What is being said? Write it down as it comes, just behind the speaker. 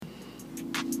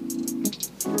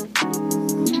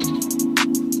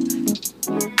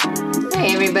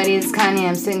everybody, it's Connie.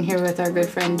 I'm sitting here with our good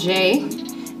friend Jay,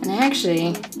 and I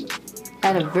actually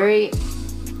had a very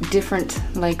different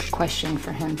question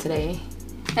for him today.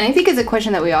 And I think it's a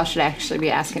question that we all should actually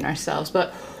be asking ourselves.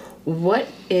 But what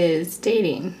is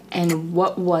dating, and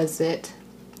what was it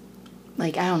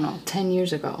 10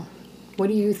 years ago? What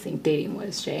do you think dating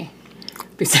was, Jay?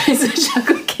 Besides the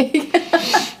chocolate cake.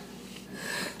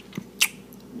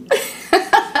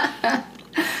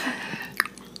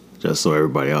 Just so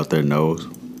everybody out there knows,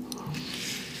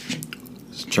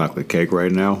 it's chocolate cake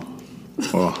right now.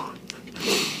 Oh.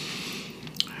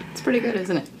 It's pretty good,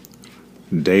 isn't it?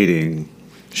 Dating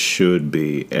should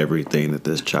be everything that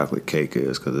this chocolate cake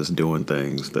is, because it's doing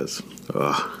things that's...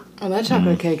 Oh, that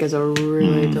chocolate cake is a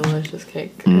really delicious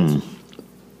cake.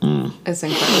 It's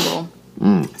incredible.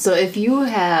 So if you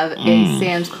have a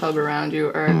Sam's Club around you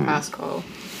or a Costco,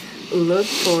 look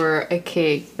for a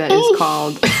cake that is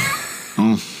called...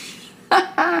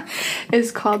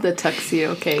 It's called the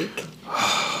tuxedo cake.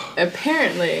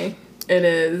 Apparently, it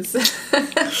is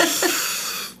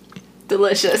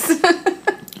delicious.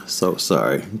 So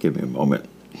sorry. Give me a moment.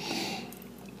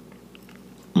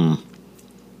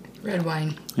 Red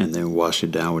wine. And then wash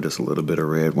it down with just a little bit of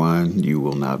red wine. You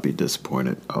will not be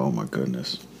disappointed. Oh my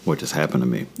goodness. What just happened to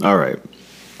me? All right.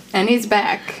 And he's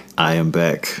back. I am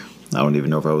back. I don't even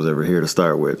know if I was ever here to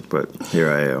start with, but here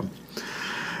I am.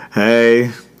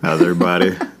 Hey, how's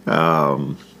everybody?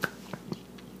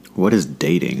 What is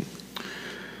dating?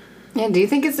 Yeah, do you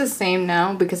think it's the same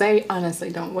now? Because I honestly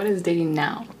don't. What is dating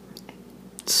now?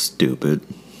 Stupid.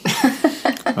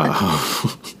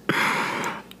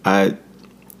 I'm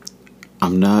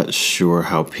not sure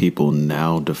how people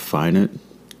now define it.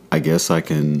 I guess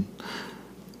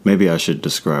maybe I should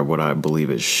describe what I believe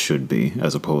it should be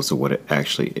as opposed to what it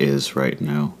actually is right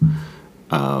now.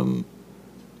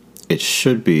 It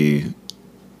should be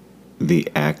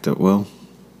the act of,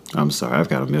 I'm sorry, I've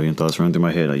got a million thoughts running through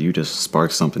my head. You just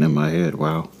sparked something in my head.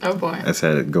 Wow. Oh boy. That's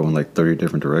had it going 30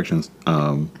 different directions.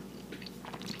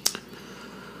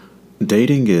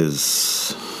 Dating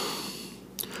is...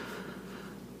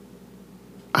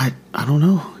 I don't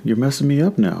know. You're messing me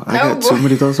up now. I got too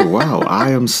many thoughts. Wow,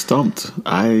 I am stumped.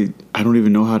 I don't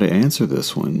even know how to answer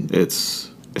this one. It's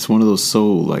one of those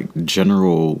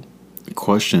general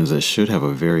questions that should have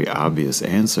a very obvious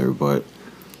answer, but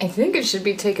I think it should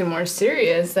be taken more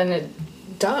serious than it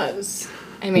does.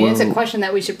 I mean, it's a question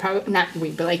that we should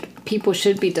people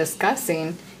should be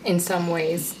discussing in some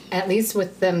ways, at least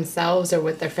with themselves or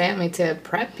with their family, to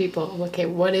prep people. Okay,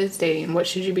 what is dating? What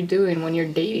should you be doing when you're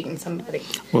dating somebody?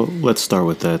 Well, let's start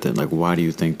with that then. Why do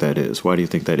you think that is? Why do you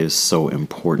think that is so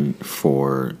important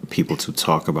for people to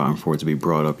talk about and for it to be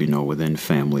brought up, within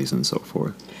families and so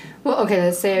forth? Well, okay,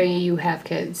 let's say you have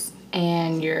kids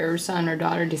and your son or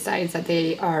daughter decides that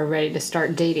they are ready to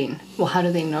start dating. Well, how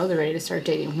do they know they're ready to start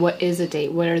dating? What is a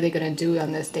date? What are they going to do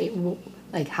on this date?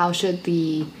 How should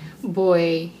the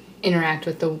boy interact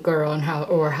with the girl, and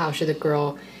how should the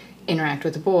girl interact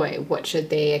with the boy? What should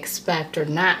they expect or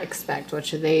not expect? What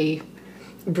should they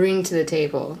bring to the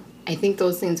table? I think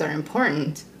those things are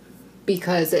important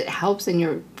because it helps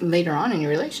later on in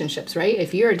your relationships, right?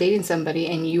 If you're dating somebody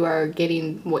and you are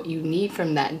getting what you need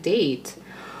from that date,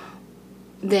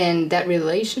 then that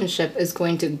relationship is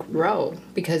going to grow,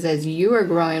 because as you are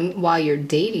growing while you're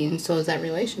dating, so is that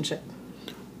relationship.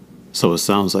 So it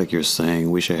sounds like you're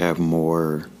saying we should have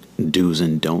more do's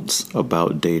and don'ts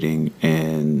about dating,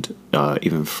 and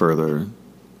even further,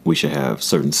 we should have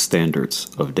certain standards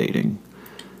of dating.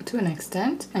 To an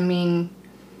extent. I mean,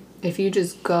 if you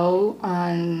just go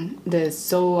on this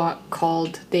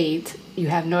so-called date, you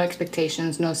have no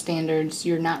expectations, no standards,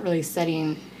 you're not really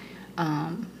setting...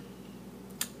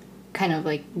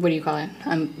 what do you call it?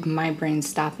 My brain's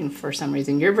stopping for some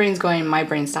reason. Your brain's going, my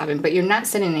brain's stopping. But you're not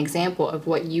setting an example of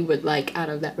what you would like out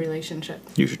of that relationship.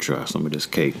 You should try some of this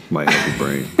cake. Might help your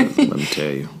brain. Let me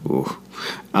tell you. Ooh.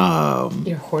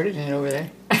 You're hoarding it over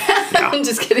there. Yeah. I'm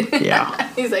just kidding.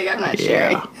 Yeah. He's like, I'm not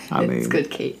sharing. It's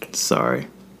good cake. Sorry.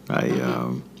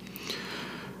 But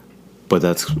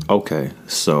that's okay.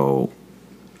 So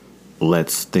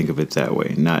let's think of it that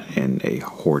way. Not in a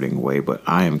hoarding way, but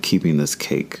I am keeping this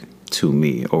cake to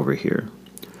me over here.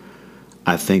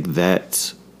 I think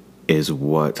that is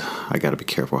what I got to be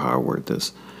careful how I word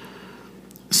this.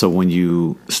 So when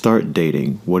you start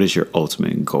dating, what is your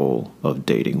ultimate goal of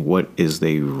dating? What is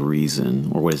the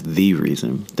reason, or what is the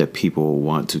reason that people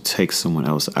want to take someone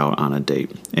else out on a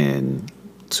date? And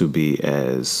to be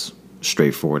as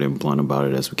straightforward and blunt about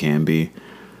it as we can be,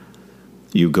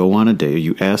 you go on a date,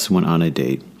 you ask someone on a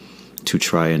date to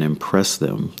try and impress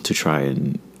them, to try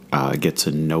and get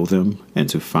to know them, and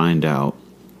to find out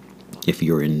if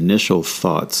your initial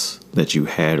thoughts that you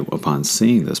had upon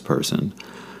seeing this person,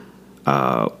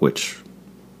 which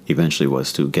eventually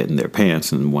was to get in their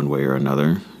pants in one way or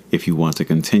another, if you want to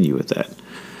continue with that.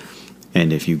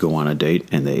 And if you go on a date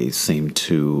and they seem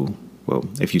to, well,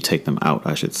 if you take them out,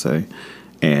 I should say,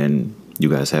 and you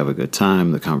guys have a good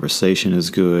time, the conversation is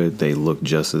good, they look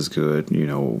just as good,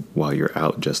 while you're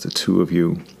out, just the two of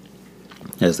you,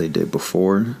 as they did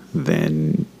before,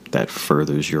 then that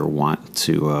furthers your want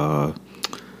to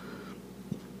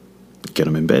get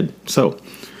them in bed. So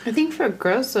I think for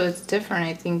girls, though, it's different.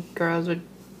 I think girls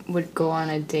would go on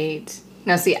a date.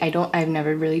 Now, see, I've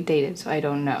never really dated, so I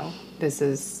don't know.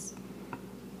 That's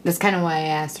kind of why I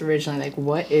asked originally, like,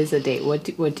 what is a date?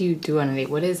 What do you do on a date?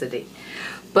 What is a date?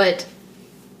 But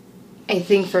I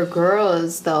think for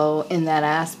girls, though, in that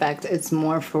aspect, it's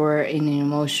more for an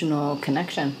emotional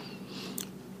connection.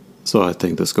 So I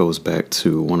think this goes back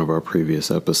to one of our previous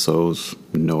episodes.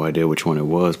 No idea which one it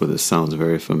was, but it sounds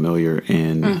very familiar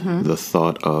in the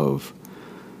thought of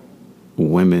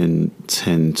women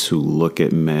tend to look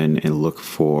at men and look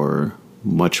for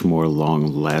much more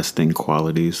long-lasting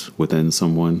qualities within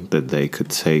someone that they could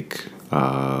take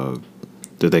along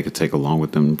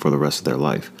with them for the rest of their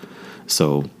life.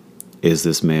 So is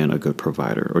this man a good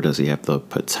provider, or does he have the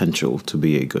potential to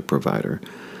be a good provider?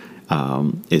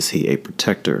 Is he a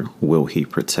protector? Will he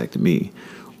protect me?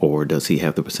 Or does he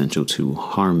have the potential to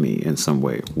harm me in some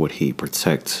way? Would he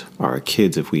protect our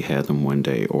kids if we had them one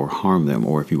day, or harm them?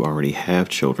 Or if you already have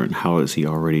children, how is he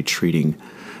already treating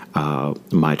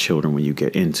my children when you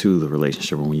get into the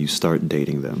relationship or when you start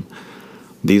dating them?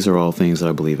 These are all things that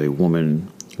I believe a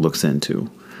woman looks into.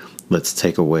 Let's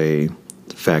take away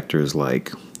factors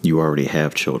like you already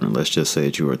have children. Let's just say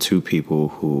that you are two people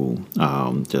who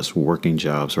just working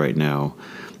jobs right now,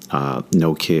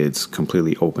 no kids,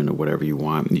 completely open to whatever you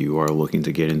want. You are looking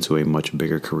to get into a much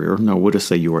bigger career. No, we'll just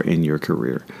say you are in your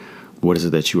career. What is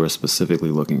it that you are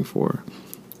specifically looking for?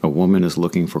 A woman is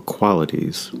looking for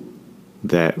qualities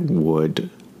that would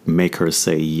make her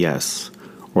say yes,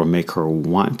 or make her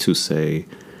want to say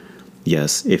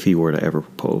yes if he were to ever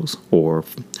propose, or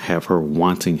have her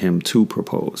wanting him to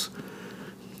propose.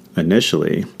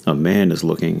 Initially, a man is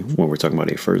looking, when we're talking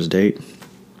about a first date,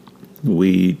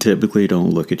 we typically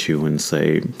don't look at you and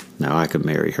say, now I could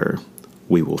marry her.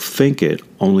 We will think it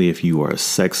only if you are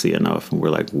sexy enough. And we're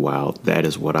like, wow, that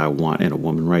is what I want in a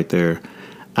woman right there.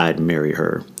 I'd marry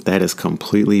her. That is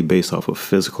completely based off of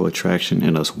physical attraction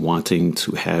and us wanting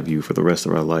to have you for the rest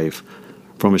of our life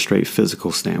from a straight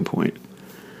physical standpoint.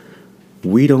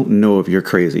 We don't know if you're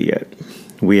crazy yet.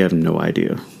 We have no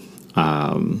idea.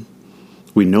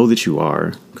 We know that you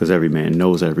are, because every man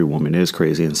knows every woman is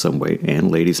crazy in some way,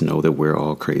 and ladies know that we're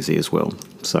all crazy as well.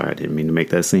 Sorry, I didn't mean to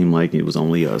make that seem like it was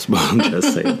only us, but I'm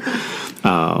just saying.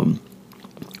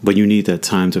 But you need that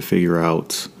time to figure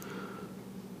out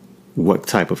what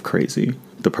type of crazy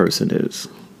the person is.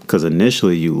 Because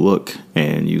initially you look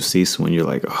and you see someone, you're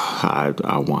like, oh,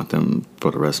 I want them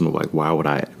for the rest of my life. Why would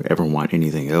I ever want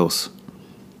anything else?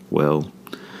 Well,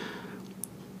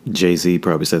 Jay-Z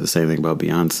probably said the same thing about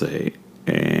Beyonce,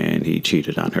 and he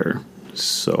cheated on her.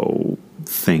 So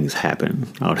things happen.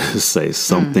 I'll just say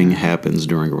something happens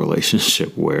during a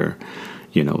relationship where,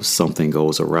 something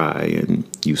goes awry and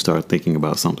you start thinking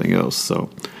about something else. So,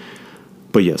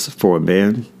 but yes, for a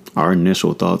man, our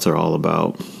initial thoughts are all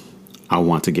about, I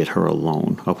want to get her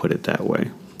alone. I'll put it that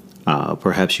way.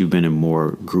 Perhaps you've been in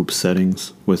more group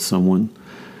settings with someone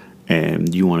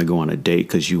and you want to go on a date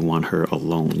because you want her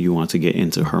alone. You want to get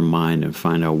into her mind and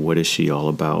find out what is she all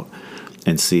about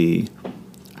and see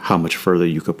how much further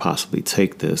you could possibly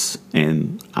take this.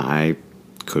 And I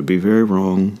could be very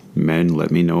wrong. Men,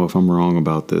 let me know if I'm wrong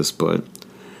about this, but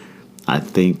I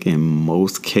think in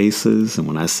most cases, and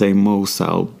when I say most,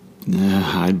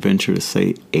 I'd venture to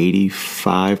say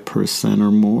 85%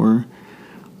 or more,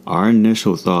 our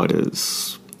initial thought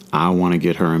is, I want to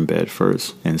get her in bed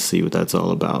first and see what that's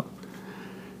all about.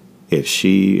 If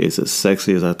she is as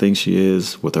sexy as I think she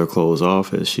is with her clothes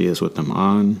off as she is with them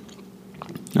on,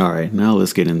 all right, now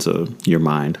let's get into your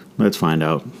mind. Let's find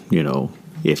out,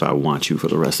 if I want you for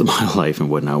the rest of my life and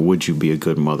whatnot. Would you be a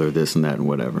good mother, this and that and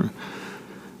whatever?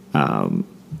 And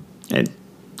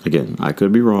again, I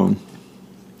could be wrong.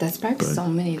 That sparks so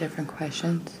many different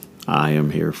questions. I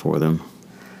am here for them.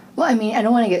 Well, I mean, I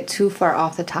don't want to get too far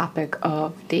off the topic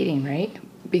of dating, right?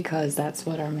 Because that's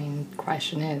what our main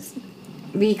question is.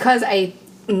 Because I'm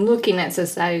looking at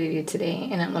society today,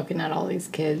 and I'm looking at all these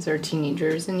kids or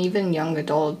teenagers and even young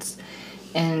adults,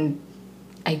 and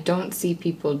I don't see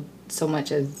people so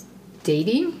much as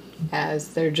dating as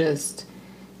they're just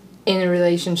in a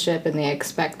relationship and they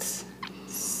expect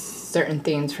certain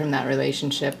things from that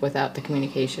relationship without the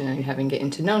communication and having getting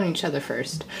to know each other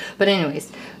first. But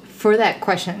anyways, for that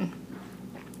question,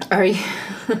 are you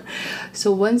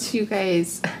so once you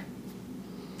guys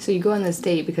so you go on this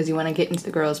date because you want to get into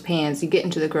the girl's pants, you get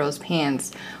into the girl's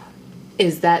pants,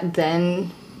 is that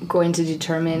then going to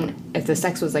determine if the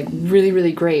sex was like really,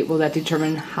 really great? Will that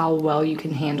determine how well you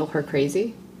can handle her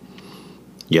crazy?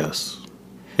 Yes.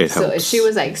 It helps. So if she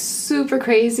was like super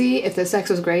crazy, if the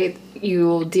sex was great,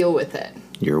 you'll deal with it.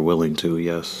 You're willing to,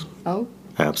 yes. Oh,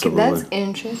 absolutely. That's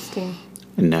interesting.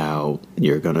 Now,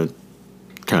 you're going to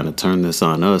kind of turn this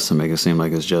on us and make it seem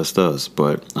like it's just us.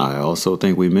 But I also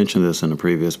think we mentioned this in a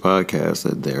previous podcast,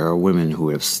 that there are women who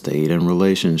have stayed in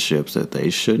relationships that they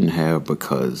shouldn't have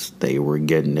because they were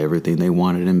getting everything they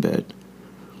wanted in bed.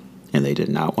 And they did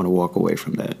not want to walk away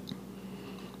from that.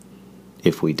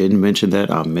 If we didn't mention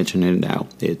that, I'm mentioning it now.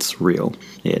 It's real.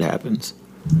 It happens.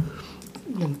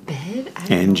 In bed?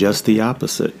 And just the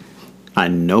opposite. I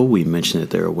know we mentioned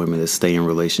that there are women that stay in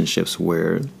relationships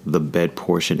where the bed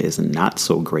portion is not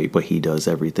so great, but he does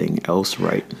everything else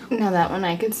right. Now that one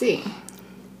I could see.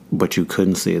 But you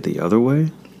couldn't see it the other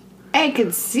way? I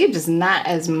could see it, just not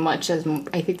as much as,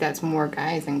 I think that's more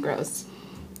guys than girls.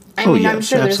 I mean, yes, I'm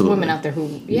sure there's absolutely. women out there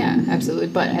who, yeah, absolutely.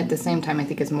 But at the same time, I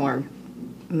think it's more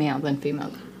male than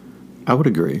female. I would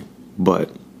agree. But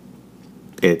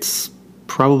it's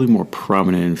probably more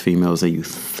prominent in females than you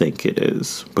think it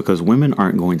is, because women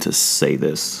aren't going to say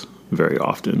this very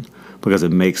often because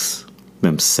it makes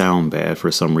them sound bad for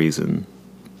some reason,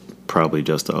 probably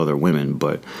just to other women.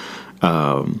 But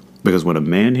because when a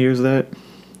man hears that,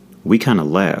 we kind of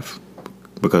laugh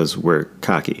because we're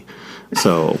cocky.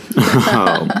 So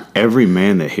every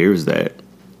man that hears that,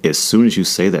 as soon as you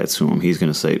say that to him, he's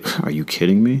going to say, "Are you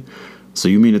kidding me? So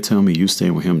you mean to tell me you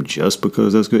staying with him just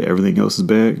because that's good? Everything else is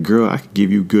bad? Girl, I can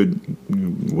give you good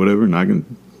whatever, and I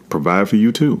can provide for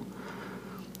you too."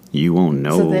 You won't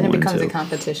know. So then it becomes a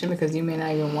competition because you may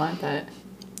not even want that.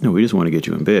 No, we just want to get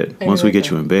you in bed. Once we get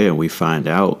you in bed and we find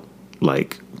out,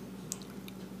 like,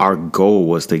 our goal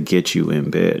was to get you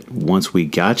in bed. Once we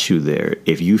got you there,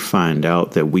 if you find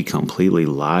out that we completely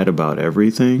lied about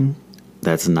everything,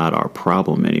 that's not our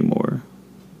problem anymore.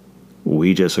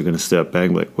 We just are going to step back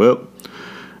and be like, "Well,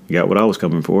 you got what I was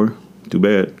coming for. Too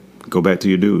bad. Go back to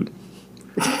your dude."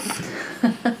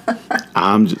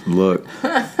 Look,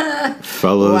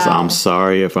 fellas, wow. I'm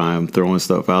sorry if I'm throwing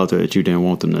stuff out there that you didn't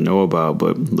want them to know about,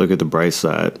 but look at the bright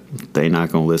side. They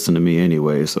not going to listen to me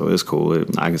anyway, so it's cool.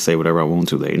 I can say whatever I want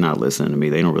to. They not listening to me.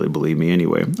 They don't really believe me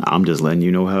anyway. I'm just letting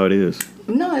you know how it is.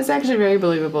 No, it's actually very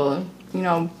believable. You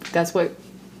know, that's what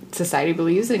society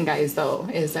believes in guys, though,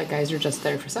 is that guys are just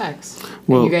there for sex.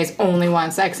 Well, and you guys only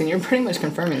want sex, and you're pretty much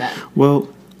confirming that. Well,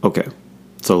 okay.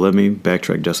 So let me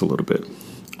backtrack just a little bit.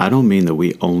 I don't mean that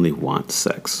we only want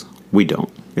sex. We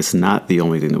don't. It's not the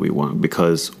only thing that we want,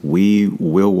 because we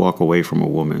will walk away from a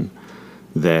woman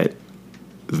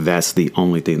that's the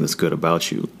only thing that's good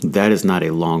about you. That is not a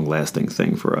long-lasting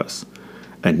thing for us.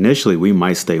 Initially, we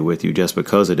might stay with you just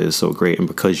because it is so great and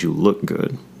because you look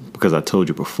good. Because I told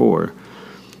you before,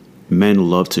 men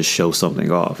love to show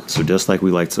something off. So just like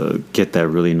we like to get that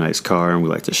really nice car and we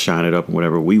like to shine it up and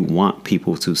whatever, we want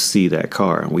people to see that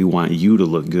car. And we want you to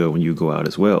look good when you go out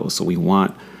as well. So we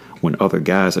want, when other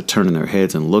guys are turning their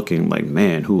heads and looking like,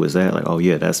 "Man, who is that?" Like, "Oh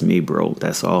yeah, that's me, bro.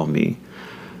 That's all me."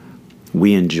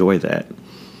 We enjoy that.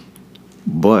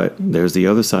 But there's the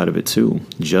other side of it too.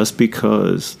 Just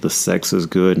because the sex is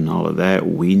good and all of that,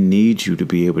 we need you to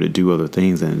be able to do other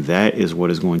things. And that is what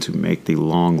is going to make the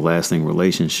long-lasting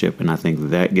relationship. And I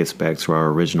think that gets back to our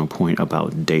original point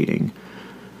about dating.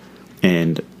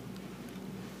 And,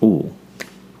 ooh,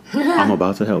 I'm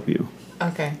about to help you.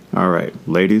 Okay. All right,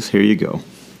 ladies, here you go.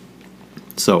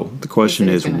 So the question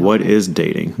is, what is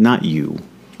dating? Not you.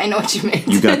 I know what you meant.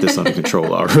 You got this under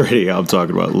control already. I'm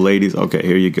talking about ladies. Okay,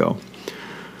 here you go.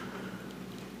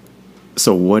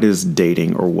 So what is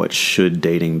dating, or what should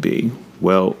dating be?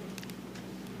 Well,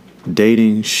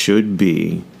 dating should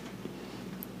be,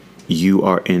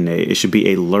 it should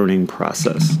be a learning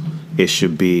process. It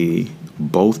should be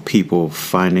both people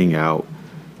finding out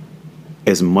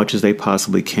as much as they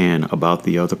possibly can about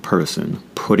the other person,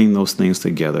 putting those things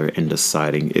together and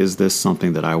deciding, is this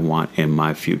something that I want in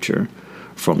my future?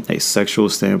 From a sexual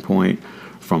standpoint,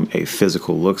 from a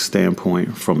physical look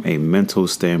standpoint, from a mental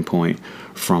standpoint,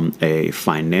 from a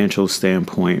financial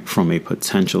standpoint, from a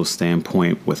potential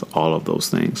standpoint, with all of those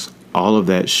things. All of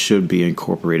that should be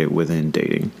incorporated within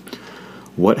dating.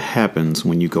 What happens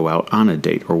when you go out on a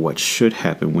date, or what should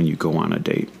happen when you go on a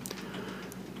date?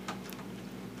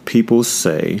 People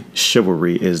say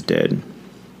chivalry is dead.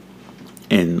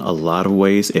 In a lot of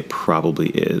ways, it probably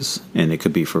is, and it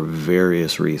could be for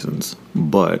various reasons.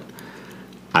 But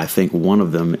I think one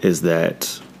of them is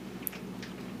that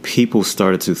people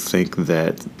started to think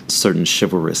that certain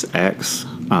chivalrous acts,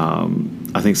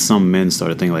 I think some men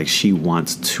started thinking like, she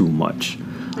wants too much.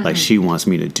 Like, she wants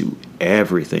me to do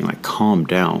everything. Like, calm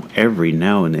down. Every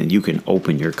now and then you can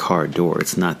open your car door.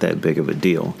 It's not that big of a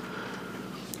deal.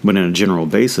 But on a general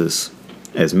basis,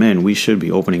 as men, we should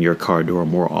be opening your car door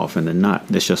more often than not.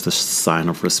 It's just a sign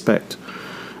of respect.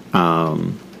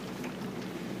 Men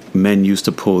used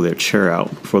to pull their chair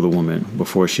out for the woman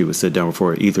before she would sit down,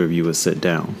 before either of you would sit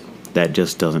down. That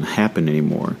just doesn't happen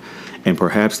anymore. And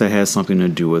perhaps that has something to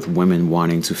do with women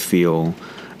wanting to feel,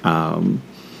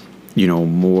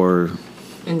 more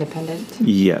independent.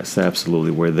 Yes,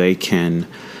 absolutely. Where they can,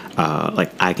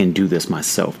 I can do this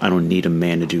myself. I don't need a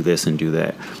man to do this and do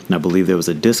that. And I believe there was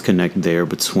a disconnect there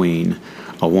between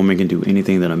a woman can do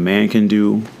anything that a man can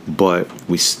do, but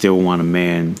we still want a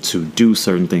man to do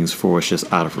certain things for us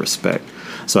just out of respect.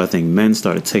 So I think men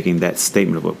started taking that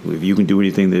statement of, if you can do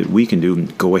anything that we can do,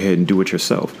 go ahead and do it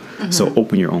yourself. So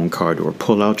open your own car door,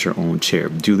 pull out your own chair,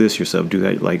 do this yourself, do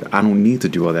that. Like, I don't need to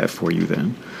do all that for you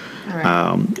then.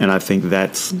 Right. And I think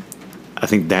that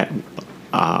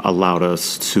allowed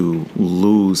us to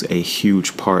lose a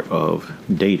huge part of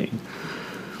dating.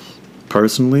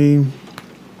 Personally,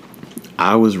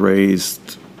 I was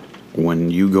raised,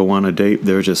 when you go on a date,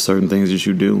 there are just certain things that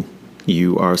you do.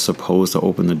 You are supposed to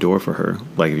open the door for her.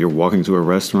 Like, if you're walking to a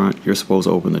restaurant, you're supposed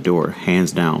to open the door,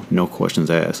 hands down, no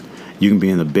questions asked. You can be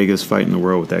in the biggest fight in the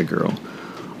world with that girl.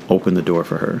 Open the door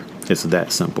for her. It's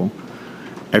that simple.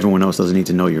 Everyone else doesn't need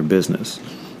to know your business.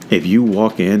 If you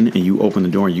walk in and you open the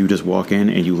door and you just walk in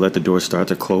and you let the door start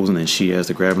to close and then she has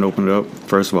to grab and open it up,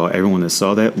 first of all, everyone that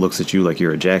saw that looks at you like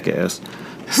you're a jackass.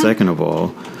 Second of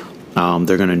all,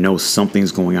 they're going to know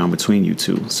something's going on between you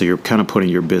two. So you're kind of putting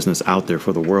your business out there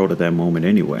for the world at that moment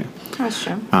anyway. That's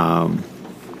true.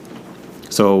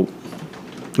 So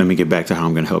let me get back to how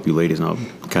I'm going to help you ladies, and I'll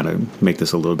kind of make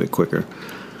this a little bit quicker.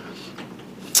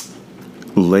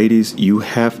 Ladies, you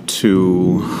have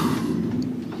to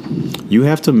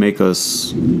make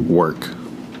us work.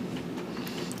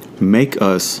 Make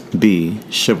us be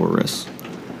chivalrous.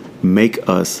 Make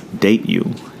us date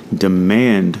you.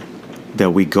 Demand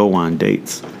that we go on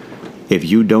dates. If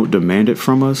you don't demand it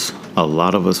from us, a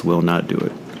lot of us will not do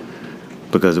it.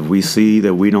 Because if we see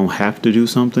that we don't have to do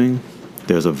something,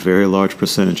 there's a very large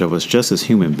percentage of us, just as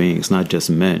human beings, not just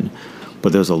men,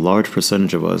 but there's a large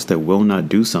percentage of us that will not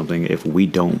do something if we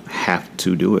don't have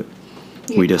to do it.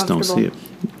 We just don't see it.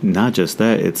 Not just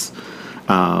that, it's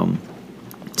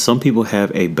some people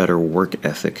have a better work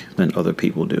ethic than other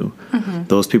people do.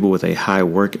 Those people with a high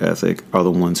work ethic are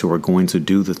the ones who are going to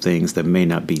do the things that may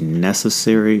not be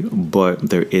necessary, but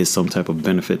there is some type of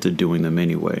benefit to doing them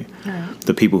anyway.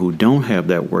 The people who don't have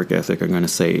that work ethic are going to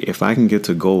say, if I can get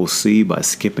to goal C by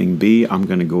skipping B, I'm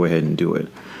going to go ahead and do it.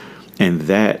 And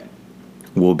that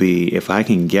will be, if I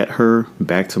can get her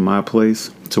back to my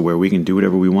place to where we can do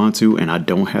whatever we want to, and I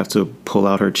don't have to pull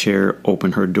out her chair,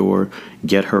 open her door,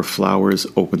 get her flowers,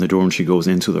 open the door when she goes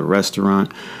into the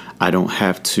restaurant. I don't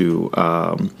have to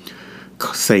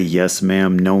say yes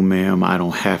ma'am, no ma'am. I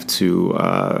don't have to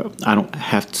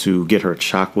get her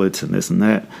chocolates and this and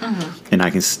that. And I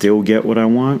can still get what I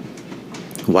want.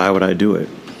 Why would I do it?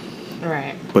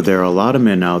 Right. But there are a lot of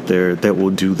men out there that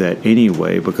will do that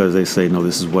anyway because they say, no,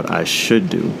 this is what I should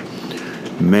do.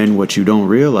 Men, what you don't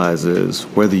realize is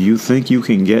whether you think you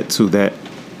can get to that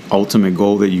ultimate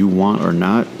goal that you want or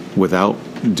not without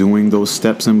doing those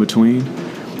steps in between,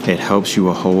 it helps you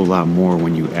a whole lot more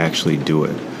when you actually do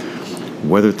it.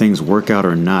 Whether things work out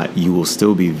or not, you will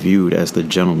still be viewed as the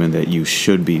gentleman that you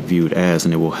should be viewed as,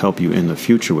 and it will help you in the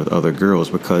future with other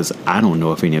girls because I don't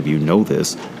know if any of you know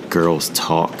this, girls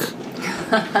talk.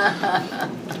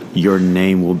 Your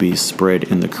name will be spread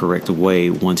in the correct way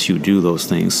once you do those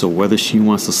things. So whether she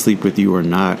wants to sleep with you or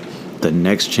not, the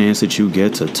next chance that you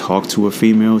get to talk to a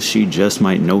female, she just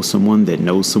might know someone that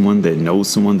knows someone that knows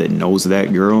someone that knows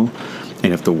that girl.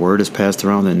 And if the word is passed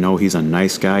around that no, he's a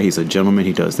nice guy, he's a gentleman,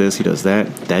 he does this, he does that,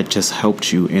 that just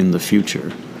helped you in the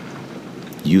future.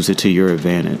 Use it to your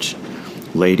advantage.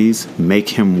 Ladies, make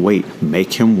him wait,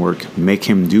 make him work, make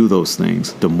him do those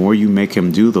things. The more you make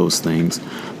him do those things,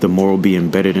 the more will be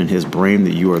embedded in his brain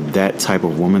that you are that type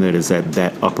of woman that is at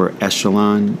that upper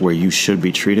echelon where you should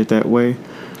be treated that way.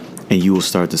 And you will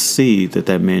start to see that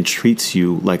that man treats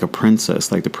you like a princess,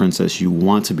 like the princess you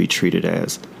want to be treated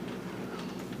as.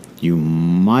 You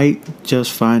might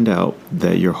just find out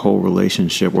that your whole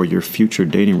relationship or your future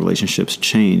dating relationships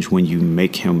change when you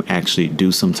make him actually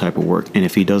do some type of work. And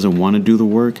if he doesn't want to do the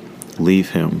work,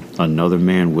 leave him. Another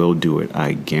man will do it.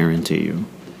 I guarantee you.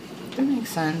 That makes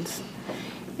sense.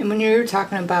 And when you're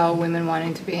talking about women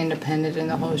wanting to be independent and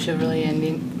the whole chivalry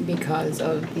ending because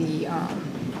of the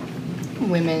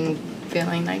women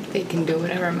feeling like they can do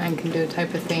whatever men can do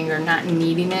type of thing or not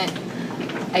needing it,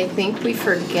 I think we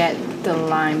forget the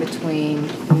line between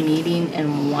needing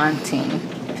and wanting.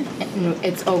 And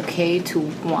it's okay to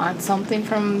want something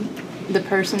from the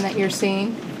person that you're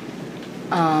seeing,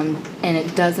 and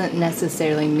it doesn't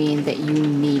necessarily mean that you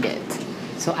need it.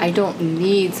 So I don't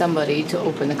need somebody to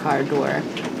open the car door,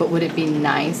 but would it be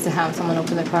nice to have someone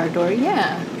open the car door?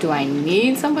 Yeah. Do I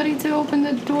need somebody to open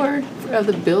the door of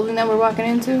the building that we're walking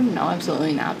into? No,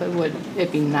 absolutely not. But would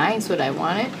it be nice? Would I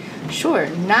want it? Sure.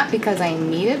 Not because I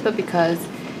need it, but because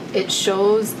it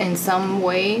shows in some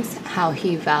ways how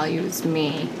he values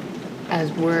me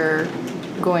as we're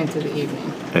going through the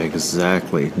evening.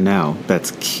 Exactly. Now,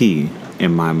 that's key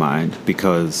in my mind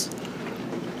because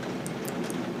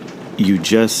you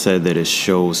just said that it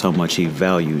shows how much he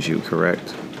values you,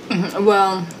 correct?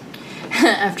 Well,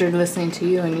 after listening to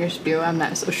you and your spiel, I'm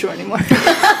not so sure anymore.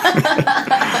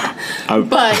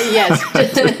 But yes,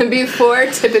 before,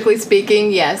 typically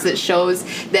speaking, yes, it shows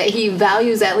that he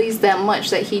values at least that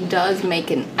much, that he does make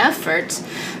an effort.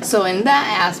 So in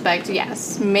that aspect,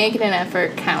 yes, making an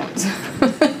effort counts.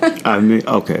 I mean,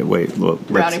 okay, wait, look.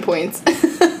 Brownie points.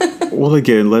 Well,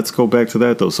 again, let's go back to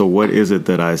that, though. So what is it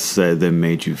that I said that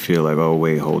made you feel like, oh,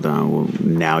 wait, hold on. Well,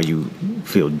 now you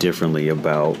feel differently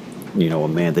about, a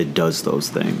man that does those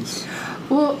things?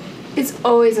 Well, it's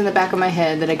always in the back of my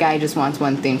head that a guy just wants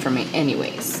one thing from me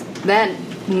anyways. That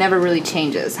never really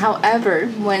changes. However,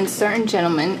 when certain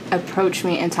gentlemen approach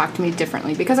me and talk to me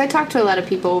differently, because I talk to a lot of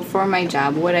people for my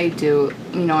job, what I do,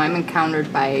 I'm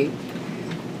encountered by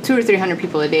 200 or 300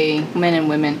 people a day, men and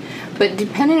women. But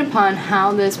depending upon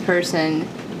how this person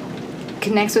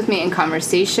connects with me in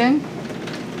conversation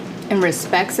and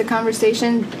respects the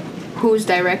conversation, who's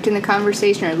directing the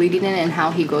conversation or leading it, and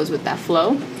how he goes with that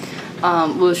flow,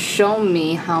 will show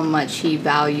me how much he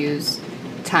values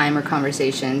time or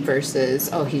conversation versus,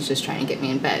 oh, he's just trying to get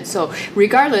me in bed. So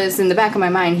regardless, in the back of my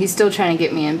mind, he's still trying to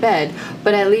get me in bed,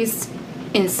 but at least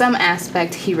in some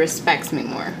aspect, he respects me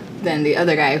more than the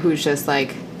other guy who's just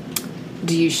like,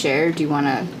 do you share? Do you want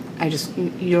to...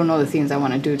 you don't know the things I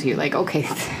want to do to you. Like, okay,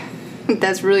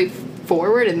 that's really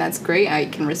forward and that's great. I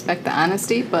can respect the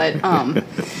honesty, but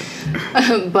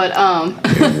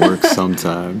it works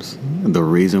sometimes. The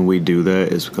reason we do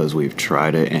that is because we've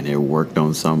tried it and it worked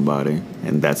on somebody.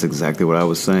 And that's exactly what I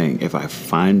was saying. If I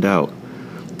find out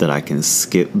that I can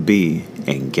skip B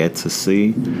and get to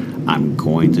C, I'm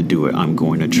going to do it. I'm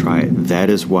going to try it. That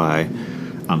is why...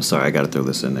 I'm sorry, I got to throw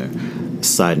this in there.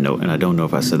 Side note, and I don't know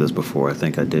if I said this before. I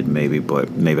think I did maybe,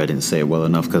 but maybe I didn't say it well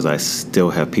enough because I still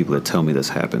have people that tell me this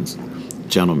happens.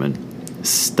 Gentlemen,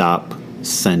 stop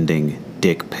sending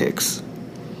dick pics.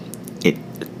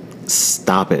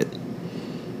 Stop it.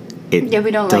 Yeah,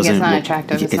 we don't like it's not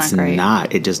attractive. It's not great. It's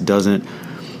not. It just doesn't.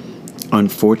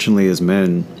 Unfortunately, as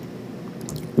men,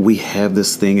 we have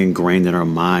this thing ingrained in our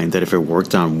mind that if it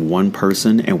worked on one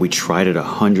person and we tried it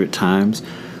 100 times,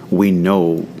 we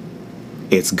know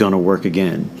it's gonna work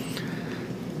again.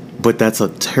 But that's a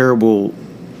terrible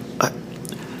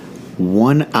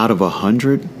 1 out of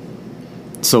 100.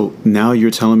 So now you're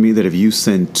telling me that if you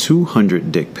send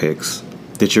 200 dick pics,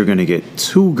 that you're gonna get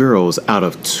 2 girls out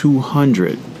of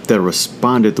 200 that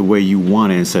responded the way you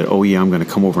wanted and said, oh yeah, I'm gonna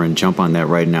come over and jump on that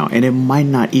right now. And it might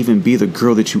not even be the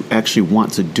girl that you actually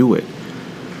want to do it.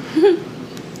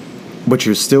 But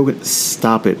you're still going to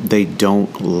stop it. They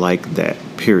don't like that,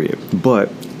 period.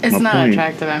 But it's not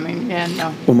attractive. I mean, yeah,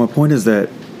 no. Well, my point is that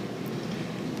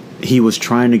he was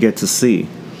trying to get to C.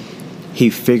 He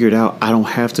figured out I don't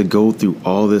have to go through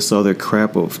all this other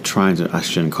crap of trying to... I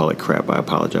shouldn't call it crap. I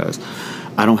apologize.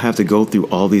 I don't have to go through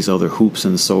all these other hoops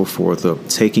and so forth of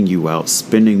taking you out,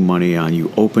 spending money on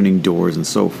you, opening doors and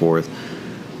so forth.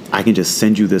 I can just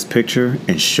send you this picture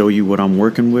and show you what I'm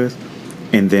working with.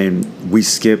 And then we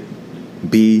skip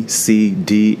B, C,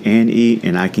 D, and E,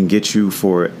 and I can get you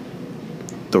for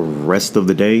the rest of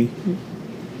the day.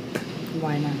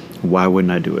 Why not? Why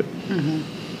wouldn't I do it?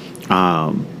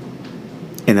 Mm-hmm.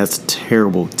 And that's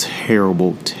terrible,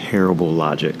 terrible, terrible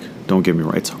logic. Don't get me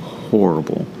wrong. It's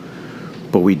horrible.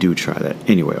 But we do try that.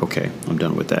 Anyway, okay, I'm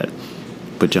done with that.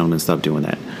 But gentlemen, stop doing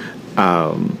that.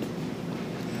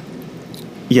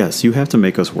 Yes, you have to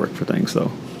make us work for things,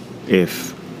 though.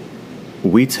 If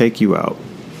we take you out,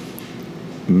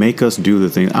 make us do the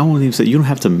thing. I won't even say, you don't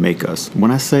have to make us.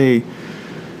 When I say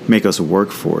make us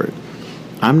work for it,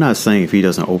 I'm not saying if he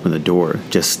doesn't open the door,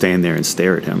 just stand there and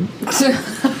stare at him.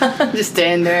 Just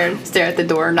stand there, stare at the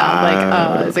door, not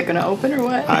like, is it going to open or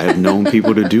what? I have known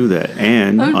people to do that.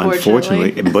 And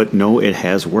Unfortunately. but no, it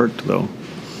has worked, though.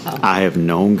 Oh. I have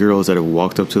known girls that have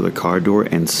walked up to the car door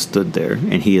and stood there,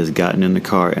 and he has gotten in the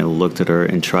car and looked at her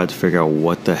and tried to figure out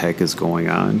what the heck is going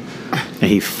on. And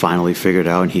he finally figured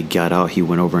out, and he got out, he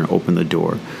went over and opened the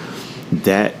door.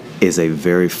 That is a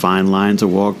very fine line to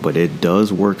walk, but it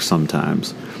does work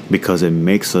sometimes because it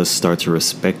makes us start to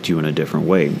respect you in a different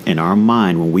way. In our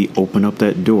mind, when we open up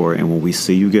that door and when we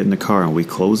see you get in the car and we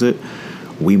close it,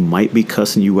 we might be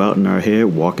cussing you out in our head,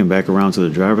 walking back around to the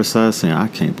driver's side saying, I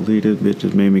can't believe this bitch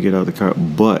just made me get out of the car.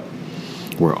 But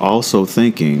we're also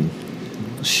thinking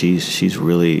she's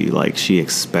really like, she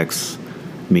expects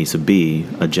me to be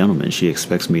a gentleman. She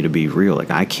expects me to be real. Like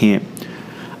I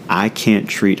can't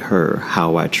treat her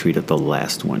how I treated the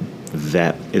last one.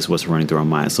 That is what's running through our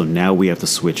mind. So now we have to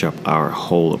switch up our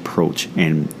whole approach.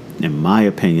 And in my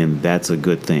opinion, that's a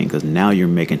good thing because now you're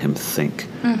making him think.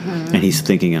 Mm-hmm. And he's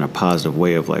thinking in a positive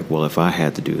way of like, well, if I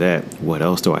had to do that, what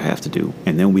else do I have to do?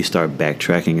 And then we start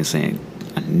backtracking and saying,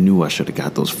 I knew I should have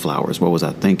got those flowers. What was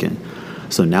I thinking?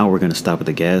 So now we're going to stop at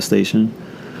the gas station,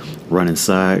 run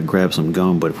inside, grab some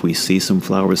gum. But if we see some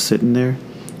flowers sitting there,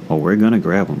 well, we're going to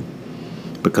grab them.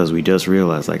 Because we just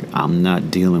realized, like, I'm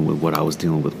not dealing with what I was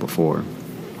dealing with before.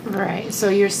 Right. So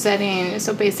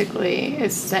basically,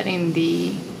 it's setting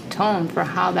the tone for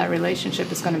how that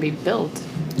relationship is going to be built.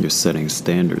 You're setting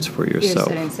standards for yourself.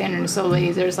 You're setting standards. So,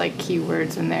 ladies, there's, like,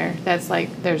 keywords in there. That's,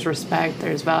 like, there's respect,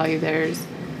 there's value, there's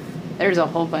a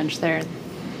whole bunch there.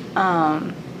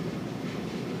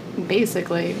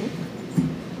 Basically,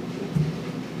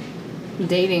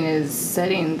 dating is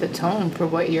setting the tone for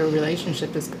what your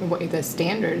relationship is, what the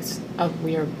standards of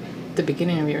the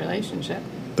beginning of your relationship.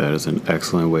 That is an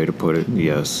excellent way to put it.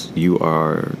 Yes, you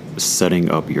are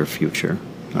setting up your future.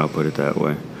 I'll put it that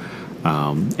way.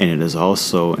 And it is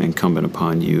also incumbent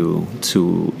upon you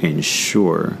to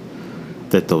ensure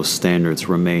that those standards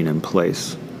remain in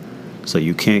place. So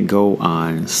you can't go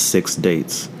on 6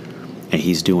 dates and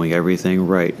he's doing everything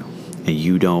right and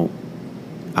you don't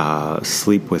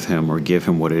sleep with him or give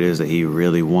him what it is that he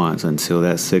really wants until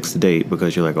that 6th date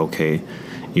because you're like, okay,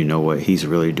 you know what? He's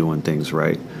really doing things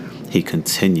right. He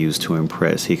continues to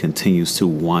impress. He continues to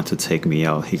want to take me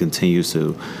out. He continues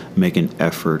to make an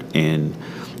effort in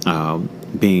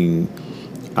being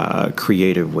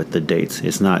creative with the dates.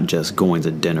 It's not just going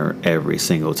to dinner every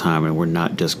single time, and we're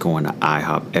not just going to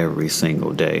IHOP every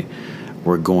single day.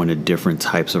 We're going to different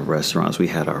types of restaurants. We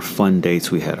had our fun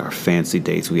dates. We had our fancy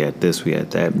dates. We had this, we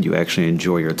had that. You actually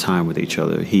enjoy your time with each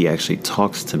other. He actually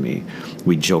talks to me.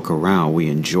 We joke around. We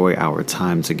enjoy our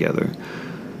time together.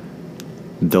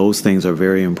 Those things are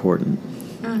very important.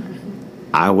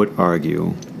 Mm-hmm. I would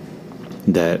argue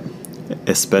that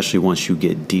especially once you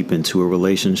get deep into a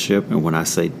relationship, and when I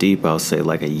say deep, I'll say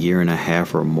like a year and a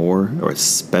half or more, or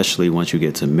especially once you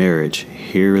get to marriage,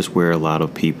 here is where a lot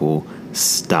of people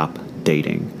stop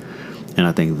dating. And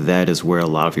I think that is where a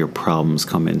lot of your problems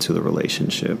come into the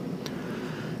relationship.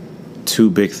 2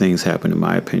 big things happen in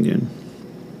my opinion.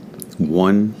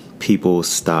 1, people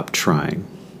stop trying.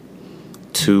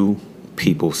 2,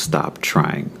 people stop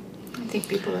trying. I think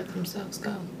people let themselves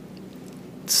go.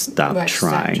 Stop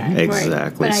trying. Exactly.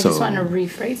 Right. But I just want to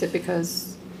rephrase it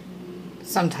because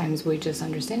sometimes we just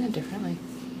understand it differently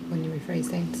when you rephrase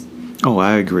things. Oh,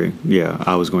 I agree. Yeah,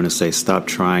 I was going to say stop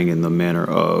trying in the manner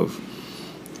of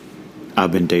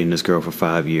I've been dating this girl for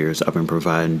 5 years. I've been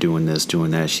providing, doing this,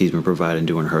 doing that. She's been providing,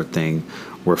 doing her thing.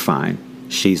 We're fine.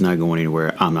 She's not going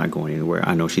anywhere. I'm not going anywhere.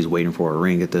 I know she's waiting for a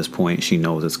ring at this point. She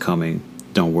knows it's coming.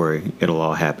 Don't worry. It'll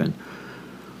all happen.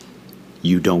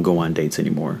 You don't go on dates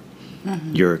anymore.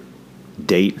 Mm-hmm. Your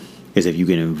date is if you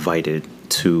get invited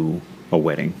to a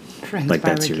wedding. Friends like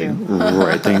barbecue. That's your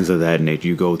right, things of that nature.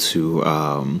 You go to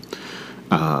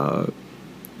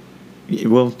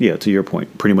well, yeah, to your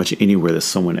point, pretty much anywhere that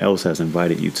someone else has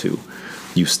invited you to.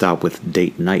 You stop with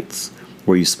date nights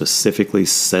where you specifically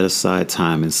set aside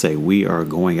time and say, we are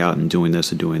going out and doing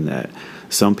this or doing that.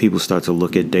 Some people start to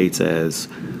look at dates as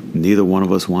neither one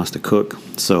of us wants to cook,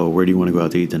 so where do you want to go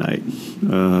out to eat tonight?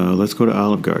 Let's go to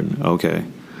Olive Garden. Okay.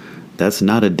 That's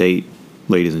not a date,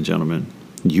 ladies and gentlemen.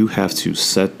 You have to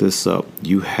set this up.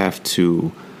 You have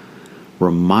to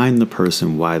remind the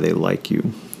person why they like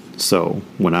you. So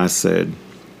when I said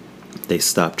they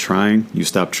stop trying, you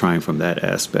stop trying from that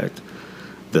aspect.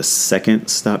 The second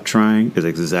stop trying is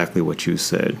exactly what you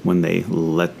said, when they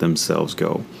let themselves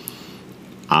go.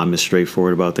 I'm as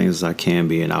straightforward about things as I can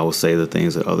be, and I will say the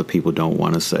things that other people don't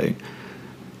want to say.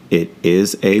 It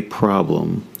is a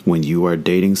problem when you are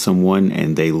dating someone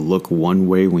and they look one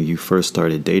way when you first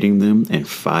started dating them, and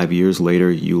 5 years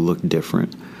later you look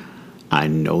different. I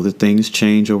know that things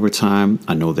change over time.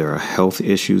 I know there are health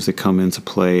issues that come into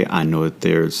play. I know that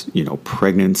there's,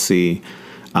 pregnancy,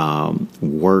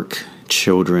 work,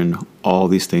 children, all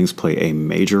these things play a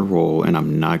major role, and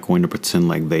I'm not going to pretend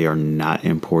like they are not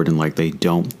important, like they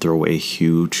don't throw a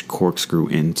huge corkscrew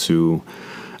into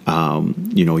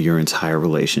your entire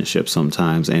relationship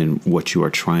sometimes, and what you are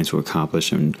trying to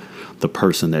accomplish and the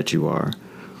person that you are.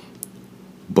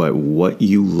 But what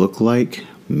you look like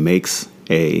makes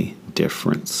a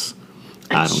difference.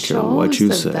 I don't care what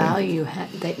you say. The value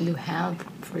that you have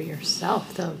for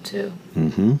yourself, though, too.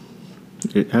 Mm-hmm.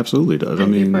 It absolutely does.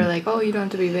 And people are like, oh, you don't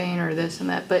have to be vain or this and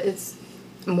that. But it's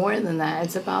more than that.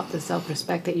 It's about the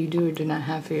self-respect that you do or do not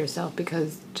have for yourself.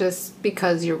 Because just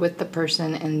because you're with the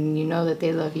person and you know that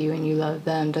they love you and you love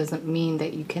them doesn't mean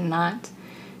that you cannot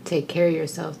take care of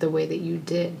yourself the way that you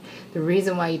did. The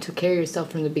reason why you took care of yourself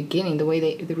from the beginning,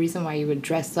 the reason why you would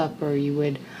dress up or you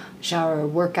would shower or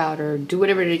work out or do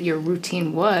whatever your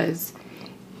routine was,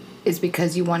 is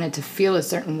because you wanted to feel a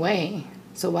certain way.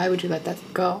 So why would you let that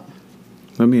go?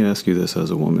 Let me ask you this as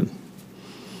a woman.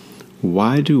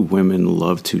 Why do women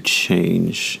love to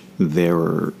change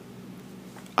their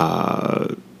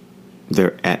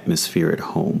atmosphere at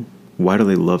home? Why do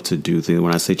they love to do things?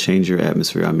 When I say change your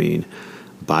atmosphere, I mean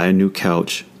buy a new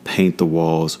couch, paint the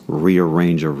walls,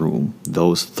 rearrange a room.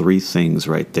 Those three things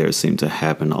right there seem to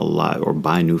happen a lot. Or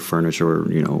buy new furniture,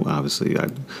 obviously.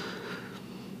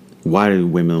 Why do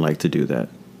women like to do that?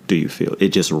 Do you feel? It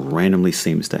just randomly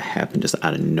seems to happen just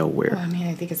out of nowhere. Well, I mean,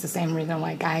 I think it's the same reason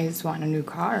why guys want a new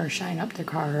car or shine up their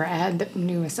car or add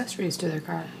new accessories to their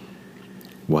car.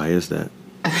 Why is that?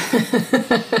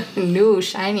 New,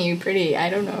 shiny, pretty. I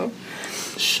don't know.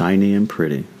 Shiny and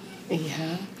pretty.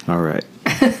 Yeah. All right.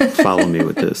 Follow me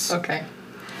with this. Okay.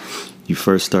 You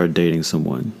first start dating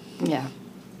someone. Yeah.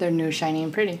 They're new, shiny,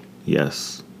 and pretty.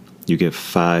 Yes. You get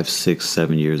 5, 6,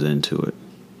 7 years into it.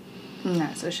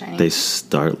 Not so shiny. They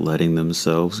start letting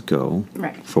themselves go.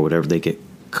 Right. For whatever they get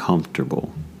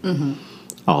comfortable. Mm-hmm.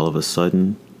 All of a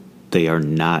sudden, they are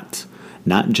not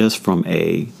just from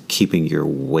keeping your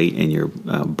weight and your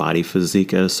body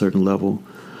physique at a certain level,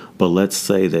 but let's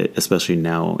say that, especially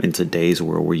now in today's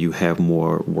world where you have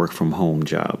more work from home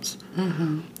jobs,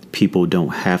 mm-hmm. people don't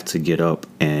have to get up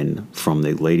and, from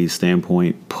the lady's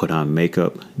standpoint, put on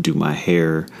makeup, do my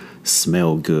hair,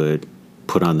 smell good,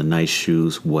 put on the nice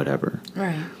shoes, whatever.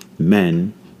 Right.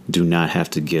 Men do not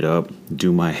have to get up,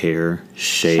 do my hair,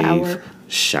 shave,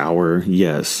 shower,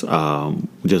 yes.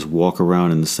 Just walk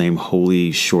around in the same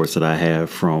holy shorts that I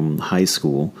have from high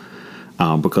school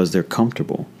because they're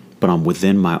comfortable. But I'm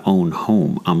within my own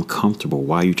home. I'm comfortable.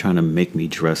 Why are you trying to make me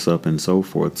dress up and so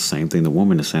forth? Same thing the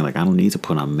woman is saying, like, I don't need to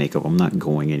put on makeup. I'm not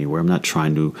going anywhere. I'm not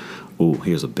trying to,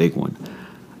 here's a big one.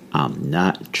 I'm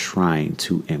not trying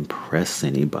to impress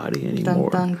anybody anymore.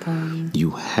 Dun, dun, dun.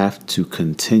 You have to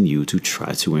continue to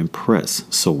try to impress.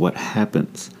 So what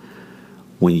happens?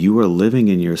 When you are living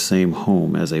in your same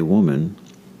home as a woman,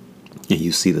 and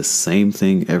you see the same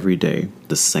thing every day,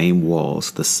 the same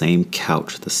walls, the same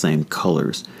couch, the same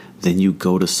colors, then you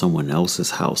go to someone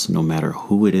else's house, no matter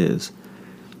who it is,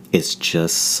 it's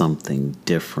just something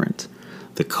different.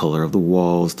 The color of the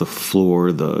walls, the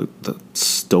floor, the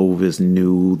stove is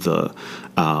new.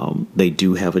 They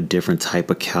do have a different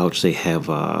type of couch. They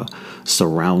have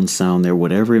surround sound there,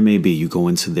 whatever it may be. You go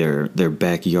into their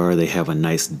backyard. They have a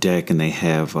nice deck, and they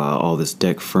have all this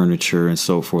deck furniture and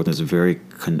so forth. It's very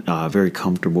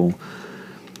comfortable.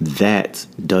 That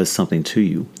does something to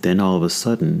you. Then all of a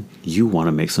sudden, you want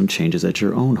to make some changes at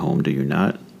your own home, do you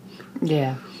not?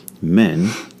 Yeah. Men,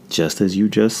 just as you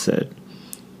just said,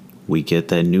 we get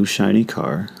that new shiny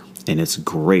car, and it's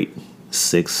great.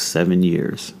 6, 7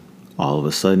 years. All of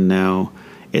a sudden now,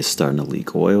 it's starting to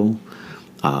leak oil.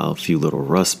 A few little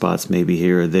rust spots maybe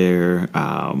here or there.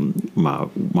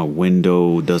 My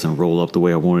window doesn't roll up the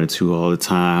way I want it to all the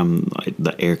time.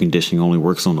 The air conditioning only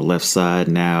works on the left side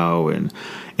now, and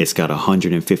it's got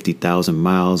 150,000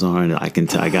 miles on it.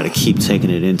 I got to keep taking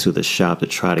it into the shop to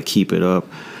try to keep it up.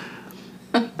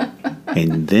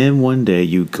 And then one day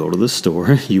you go to the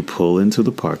store, you pull into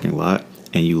the parking lot,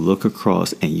 and you look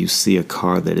across and you see a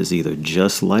car that is either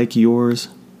just like yours,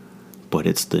 but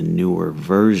it's the newer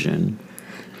version.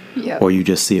 Yep. Or you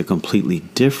just see a completely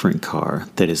different car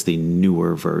that is the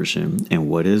newer version. And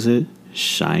what is it?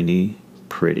 Shiny,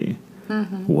 pretty.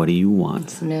 Mm-hmm. What do you want?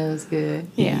 It smells good.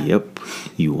 Yeah. Yep.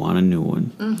 You want a new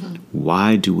one. Mm-hmm.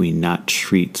 Why do we not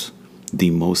treat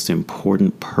the most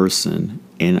important person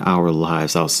in our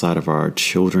lives outside of our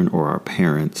children or our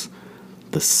parents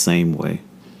the same way?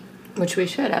 Which we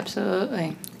should,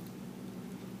 absolutely.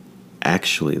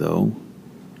 Actually, though,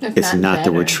 If it's not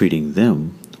that we're better. treating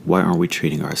them. Why aren't we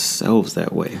treating ourselves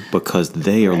that way? Because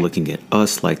they are Right. looking at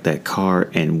us like that car,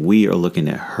 and we are looking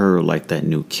at her like that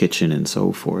new kitchen and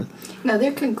so forth. Now,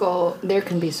 there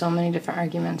can be so many different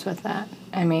arguments with that.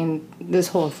 I mean, this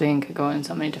whole thing could go in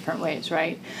so many different ways,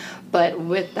 right? But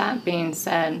with that being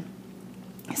said,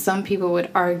 some people would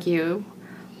argue,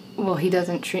 well, he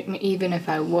doesn't treat me, even if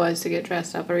I was to get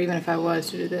dressed up, or even if I was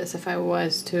to do this, if I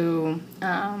was to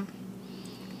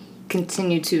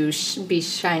continue to be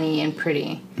shiny and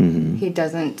pretty, he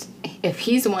doesn't, if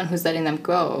he's the one who's letting them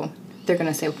go, they're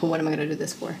going to say, well, what am I going to do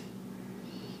this for?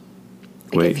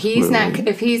 Wait, if he's wait.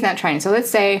 if he's not trying, so let's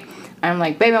say I'm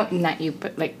like, babe, not you,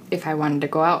 but like if I wanted to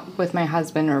go out with my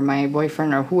husband or my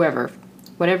boyfriend or whoever,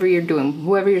 whatever you're doing,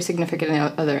 whoever your significant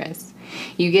other is,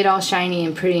 you get all shiny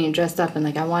and pretty and dressed up and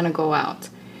like, I want to go out,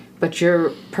 but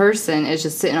your person is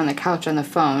just sitting on the couch on the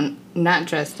phone, not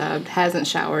dressed up, hasn't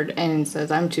showered, and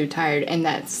says, I'm too tired. And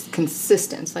that's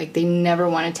consistent. Like, they never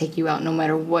want to take you out no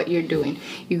matter what you're doing.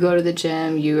 You go to the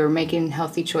gym, you're making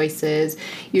healthy choices,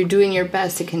 you're doing your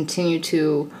best to continue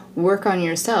to work on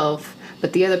yourself,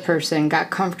 but the other person got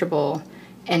comfortable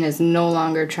and is no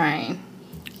longer trying.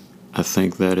 I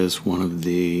think that is one of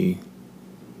the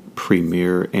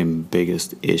premier and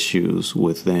biggest issues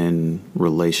within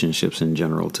relationships in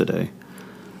general today.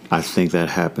 I think that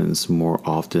happens more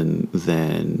often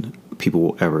than people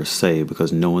will ever say,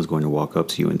 because no one's going to walk up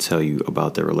to you and tell you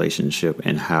about their relationship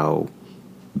and how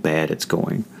bad it's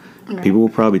going. Right. People will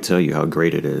probably tell you how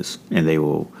great it is, and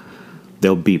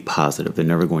they'll be positive. They're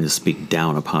never going to speak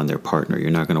down upon their partner. You're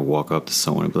not going to walk up to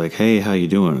someone and be like, hey, how you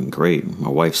doing? Great. My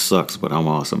wife sucks, but I'm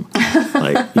awesome.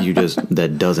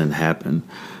 That doesn't happen.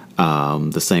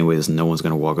 The same way as no one's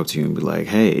going to walk up to you and be like,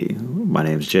 hey, my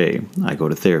name's Jay. I go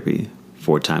to therapy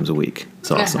 4 times a week.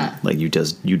 It's awesome. Like, you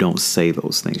don't say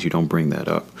those things. You don't bring that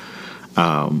up.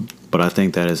 But I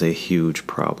think that is a huge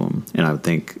problem. And I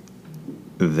think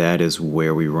that is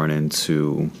where we run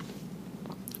into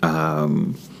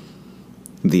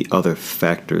the other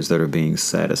factors that are being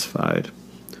satisfied.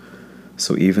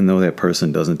 So even though that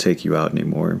person doesn't take you out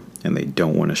anymore, and they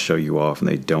don't want to show you off, and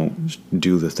they don't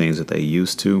do the things that they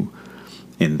used to,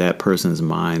 in that person's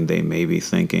mind, they may be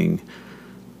thinking,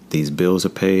 these bills are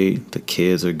paid, the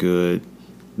kids are good,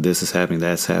 this is happening,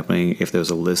 that's happening. If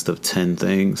there's a list of 10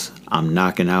 things, I'm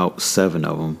knocking out 7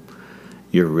 of them.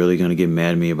 You're really going to get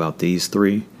mad at me about these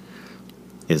 3?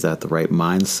 Is that the right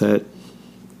mindset?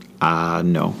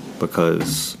 No,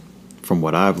 because from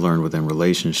what I've learned within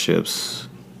relationships,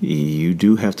 you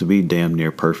do have to be damn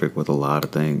near perfect with a lot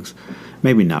of things.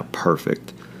 Maybe not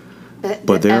perfect,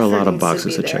 but there are a lot of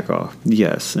boxes to check off.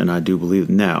 Yes, and I do believe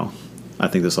now. I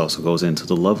think this also goes into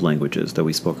the love languages that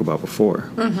we spoke about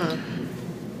before.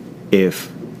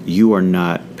 If you are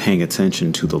not paying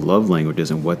attention to the love languages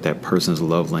and what that person's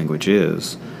love language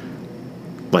is,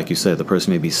 like you said, the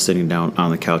person may be sitting down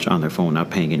on the couch on their phone, not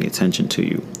paying any attention to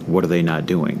you. What are they not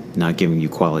doing? Not giving you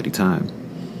quality time.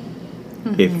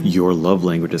 If your love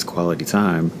language is quality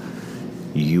time,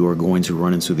 you are going to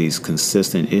run into these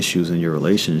consistent issues in your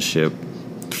relationship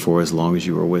for as long as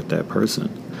you are with that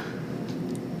person.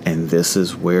 And this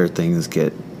is where things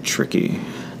get tricky.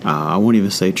 I won't even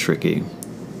say tricky.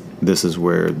 This is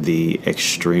where the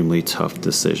extremely tough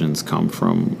decisions come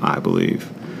from, I believe.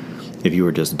 If you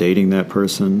were just dating that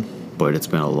person, but it's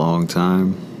been a long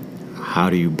time,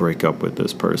 how do you break up with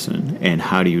this person? And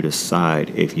how do you decide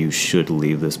if you should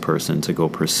leave this person to go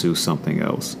pursue something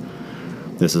else?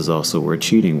 This is also where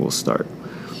cheating will start,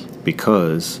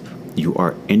 because you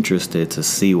are interested to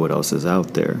see what else is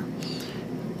out there.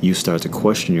 You start to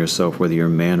question yourself whether you're a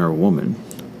man or a woman.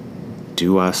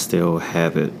 Do I still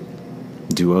have it?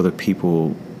 Do other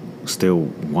people still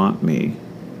want me?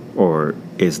 Or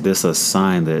is this a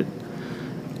sign that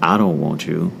I don't want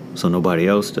you, so nobody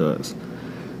else does?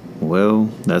 Well,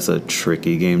 that's a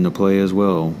tricky game to play as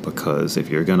well, because if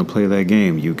you're going to play that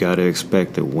game, you got to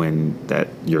expect that when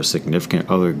your significant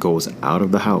other goes out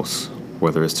of the house,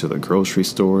 whether it's to the grocery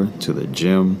store, to the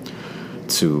gym,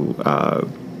 to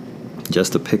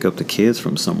just to pick up the kids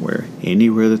from somewhere,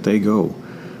 anywhere that they go,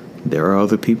 there are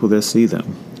other people that see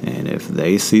them. And if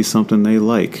they see something they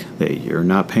like that you're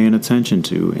not paying attention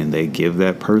to, and they give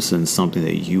that person something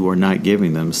that you are not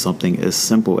giving them, something as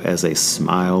simple as a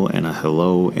smile and a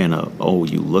hello and a, oh,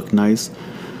 you look nice.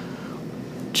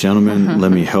 Gentlemen,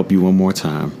 let me help you one more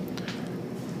time.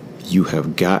 You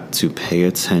have got to pay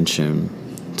attention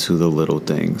to the little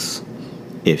things.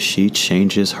 If she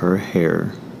changes her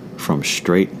hair from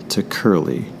straight to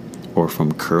curly, or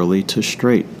from curly to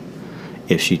straight,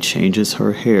 if she changes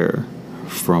her hair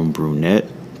from brunette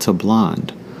to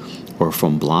blonde, or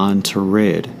from blonde to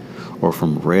red, or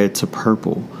from red to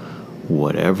purple,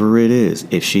 whatever it is,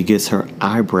 if she gets her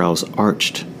eyebrows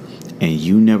arched and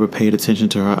you never paid attention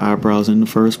to her eyebrows in the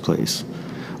first place,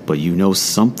 but you know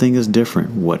something is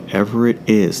different, whatever it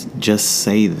is, just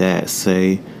say that.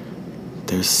 Say,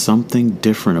 there's something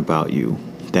different about you.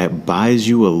 That buys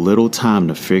you a little time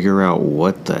to figure out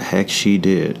what the heck she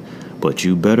did, but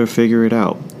you better figure it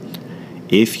out.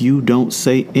 If you don't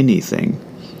say anything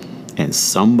and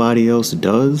somebody else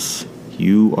does,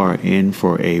 you are in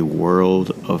for a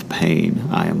world of pain.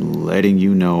 I am letting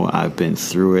you know. I've been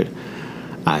through it.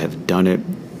 I have done it.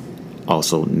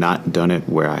 Also not done it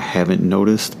where I haven't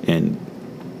noticed, and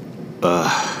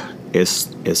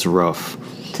it's rough.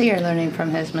 So you're learning from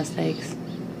his mistakes.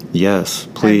 Yes,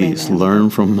 please learn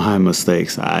from my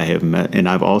mistakes. I have met, and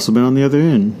I've also been on the other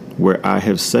end where I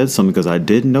have said something because I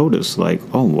did notice, like,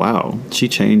 oh wow, she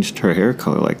changed her hair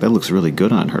color, like that looks really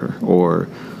good on her. Or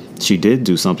she did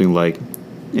do something like,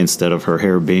 instead of her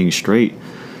hair being straight,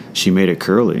 she made it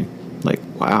curly. Like,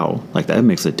 wow, like that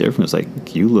makes a difference.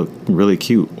 Like, you look really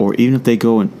cute. Or even if they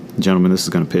go and, gentlemen, this is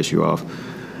going to piss you off.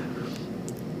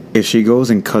 If she goes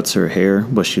and cuts her hair,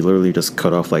 but she literally just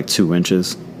cut off like 2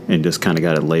 inches and just kind of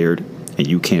got it layered, and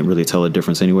you can't really tell the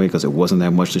difference anyway because it wasn't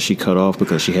that much that she cut off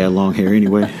because she had long hair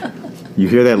anyway. You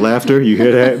hear that laughter? You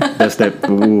hear that? That's that,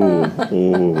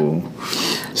 ooh.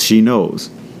 She knows.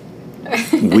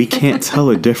 We can't tell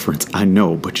a difference, I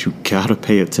know, but you gotta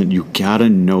pay attention. You gotta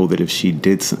know that if she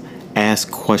did ask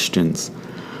questions,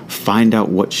 find out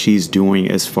what she's doing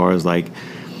as far as like,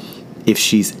 if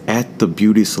she's at the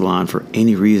beauty salon for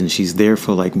any reason, she's there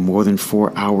for like more than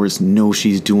 4 hours, know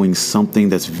she's doing something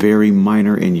that's very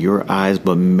minor in your eyes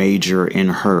but major in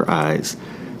her eyes.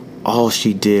 All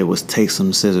she did was take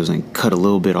some scissors and cut a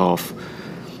little bit off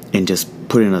and just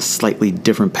put in a slightly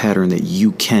different pattern that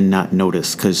you cannot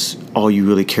notice because all you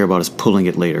really care about is pulling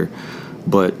it later.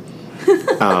 But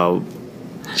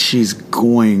she's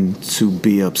going to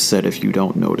be upset if you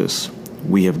don't notice.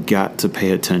 We have got to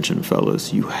pay attention,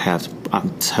 fellas. You have to,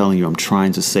 I'm telling you, I'm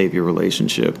trying to save your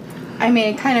relationship. I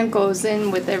mean, it kind of goes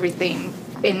in with everything.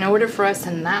 In order for us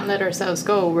to not let ourselves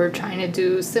go, we're trying to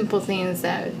do simple things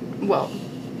that, well,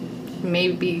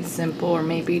 may be simple or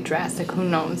may be drastic, who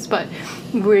knows. But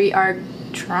we are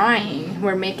trying,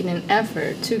 we're making an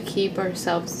effort to keep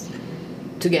ourselves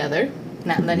together,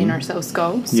 not letting ourselves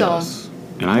go. So yes.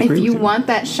 And I agree if you with you. want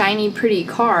that shiny, pretty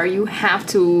car, you have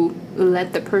to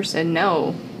let the person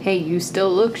know, hey, you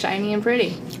still look shiny and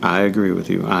pretty. I agree with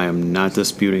you. I am not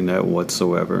disputing that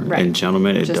whatsoever. Right. And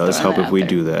gentlemen, it Just does throwing help that if we out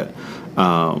do that.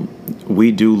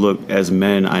 We do look, as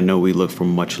men, I know we look for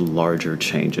much larger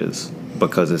changes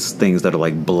because it's things that are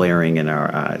like blaring in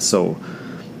our eyes. So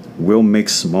we'll make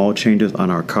small changes on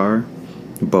our car,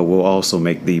 but we'll also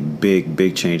make the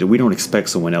big change. We don't expect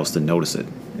someone else to notice it,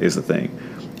 is the thing.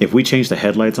 If we change the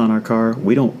headlights on our car,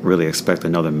 we don't really expect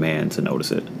another man to notice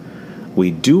it.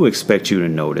 We do expect you to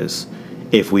notice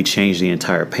if we change the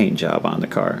entire paint job on the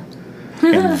car.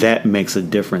 And that makes a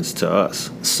difference to us.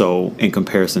 So in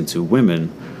comparison to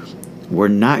women, we're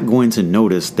not going to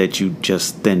notice that you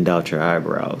just thinned out your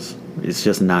eyebrows. It's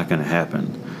just not going to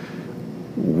happen.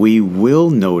 We will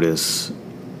notice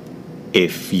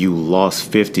if you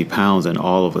lost 50 pounds and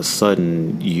all of a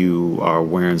sudden you are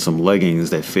wearing some leggings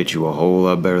that fit you a whole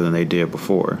lot better than they did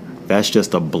before. That's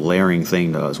just a blaring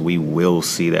thing to us. We will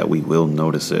see that. We will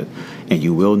notice it. And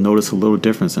you will notice a little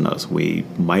difference in us. We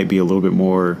might be a little bit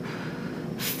more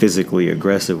physically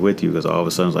aggressive with you because all of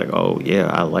a sudden it's like, oh, yeah,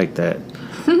 I like that.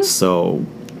 So...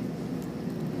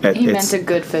 You meant a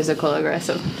good physical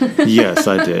aggressive. Yes,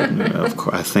 I did. Of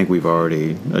course, I think we've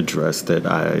already addressed that.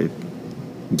 I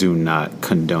do not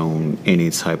condone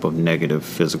any type of negative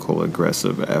physical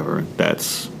aggressive ever.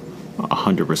 That's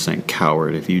 100%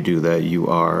 coward. If you do that, you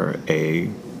are a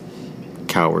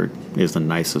coward is the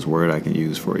nicest word I can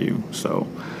use for you. So,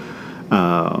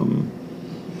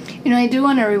 I do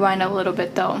want to rewind a little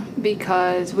bit though,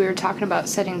 because we were talking about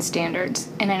setting standards,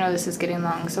 and I know this is getting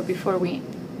long, so before we,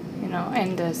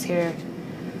 end this here,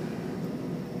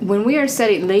 when we are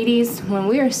setting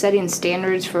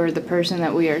standards for the person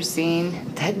that we are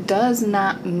seeing, that does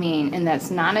not mean, and that's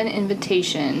not an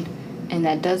invitation, and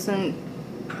that doesn't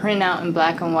print out in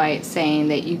black and white saying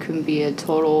that you can be a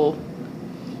total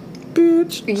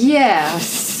bitch.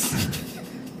 Yes.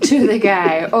 To the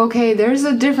guy. Okay, there's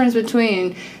a difference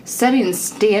between setting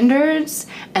standards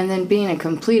and then being a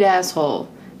complete asshole.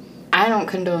 I don't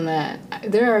condone that.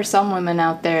 There are some women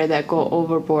out there that go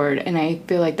overboard, and I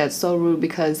feel like that's so rude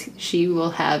because she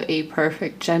will have a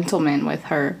perfect gentleman with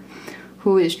her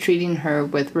who is treating her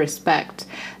with respect,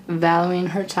 valuing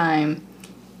her time,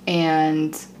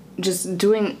 and just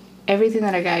doing everything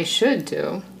that a guy should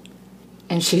do.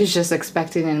 And she's just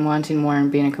expecting and wanting more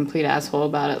and being a complete asshole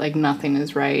about it. Like nothing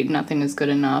is right, nothing is good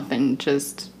enough, and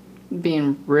just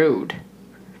being rude.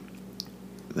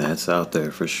 That's out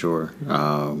there for sure.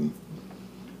 I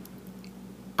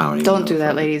don't do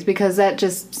that, ladies, because that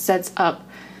just sets up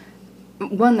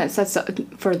that sets up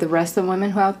for the rest of the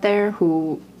women who out there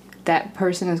who that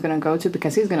person is going to go to,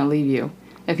 because he's going to leave you.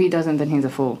 If he doesn't, then he's a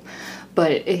fool.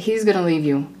 But he's going to leave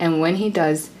you, and when he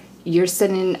does, you're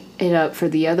setting it up for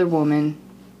the other woman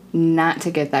not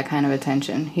to get that kind of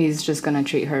attention. He's just going to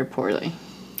treat her poorly.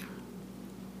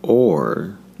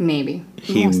 Or maybe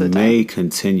he may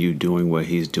continue doing what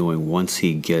he's doing once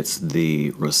he gets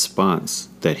the response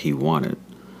that he wanted.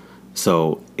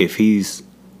 So if he's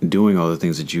doing all the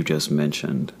things that you just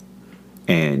mentioned,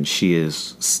 and she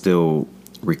is still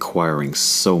requiring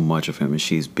so much of him, and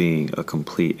she's being a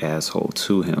complete asshole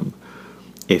to him,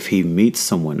 if he meets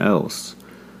someone else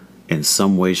in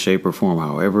some way, shape, or form,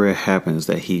 however it happens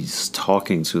that he's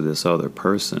talking to this other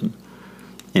person,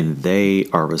 and they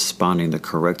are responding the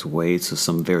correct way to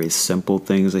some very simple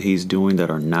things that he's doing that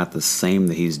are not the same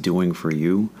that he's doing for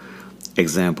you.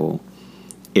 Example,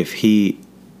 if he,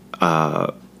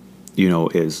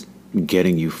 is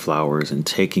getting you flowers and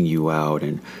taking you out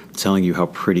and telling you how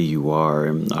pretty you are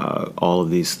and all of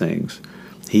these things,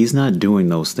 he's not doing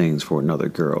those things for another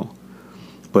girl.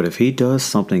 But if he does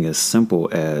something as simple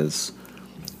as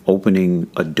opening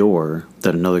a door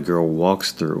that another girl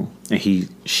walks through, and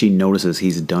she notices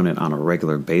he's done it on a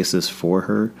regular basis for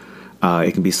her,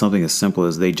 it can be something as simple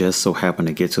as they just so happen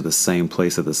to get to the same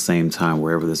place at the same time,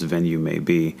 wherever this venue may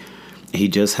be. He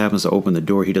just happens to open the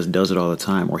door. He just does it all the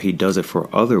time, or he does it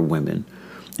for other women,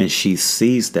 and she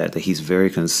sees that he's very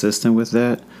consistent with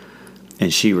that.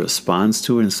 And she responds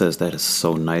to it and says, that is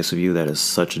so nice of you. That is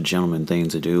such a gentleman thing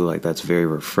to do. Like, that's very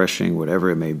refreshing, whatever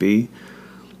it may be.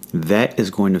 That is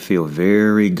going to feel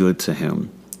very good to him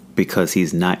because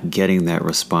he's not getting that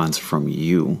response from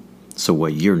you. So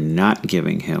what you're not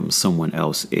giving him, someone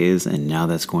else is. And now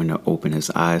that's going to open his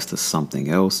eyes to something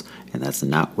else. And that's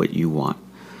not what you want.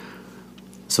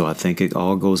 So I think it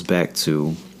all goes back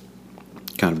to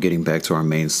kind of getting back to our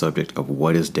main subject of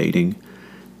what is dating.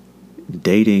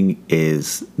 Dating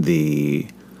is the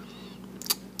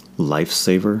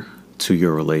lifesaver to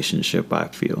your relationship, I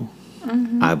feel.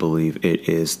 Mm-hmm. I believe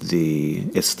it's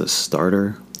the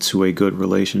starter to a good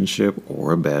relationship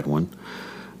or a bad one.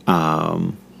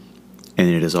 And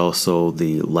it is also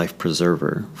the life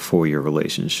preserver for your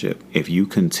relationship. If you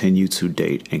continue to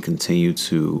date and continue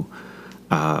to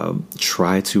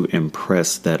try to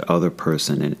impress that other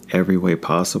person in every way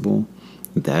possible,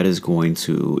 that is going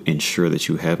to ensure that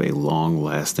you have a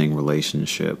long-lasting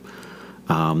relationship.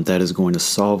 That is going to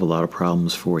solve a lot of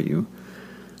problems for you.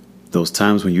 Those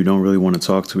times when you don't really want to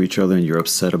talk to each other and you're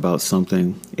upset about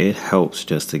something, it helps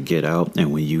just to get out.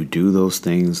 And when you do those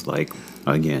things, like,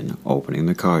 again, opening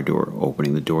the car door,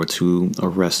 opening the door to a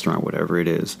restaurant, whatever it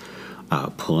is,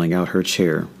 pulling out her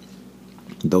chair,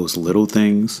 those little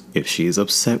things, if she's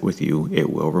upset with you, it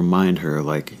will remind her,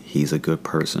 like, he's a good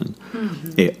person.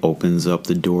 Mm-hmm. It opens up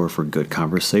the door for good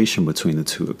conversation between the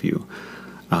two of you.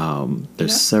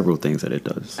 There's several things that it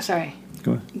does. Sorry.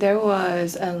 Go ahead. There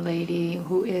was a lady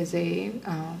who is a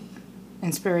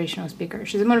inspirational speaker.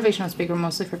 She's a motivational speaker,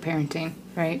 mostly for parenting,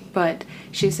 right? But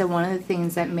she said one of the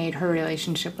things that made her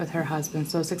relationship with her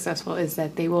husband so successful is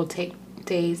that they will take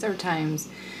days or times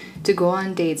to go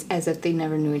on dates as if they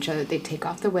never knew each other. They take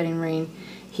off the wedding ring.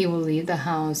 He will leave the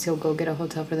house. He'll go get a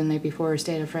hotel for the night before or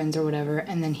stay at a friend's or whatever.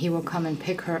 And then he will come and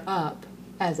pick her up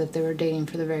as if they were dating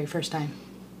for the very first time.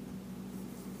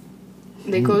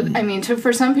 They go, I mean,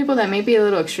 for some people that may be a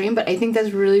little extreme, but I think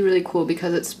that's really, really cool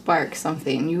because it sparks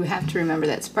something. You have to remember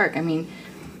that spark. I mean,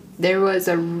 there was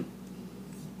some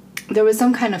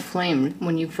kind of flame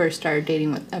when you first started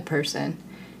dating with a person.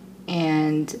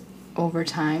 And over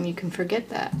time, you can forget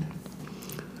that.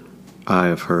 I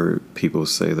have heard people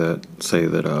say that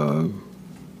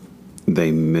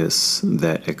they miss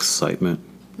that excitement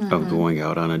of going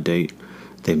out on a date.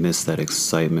 They miss that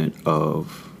excitement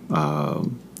of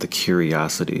the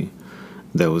curiosity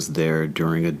that was there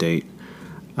during a date,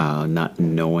 not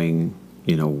knowing,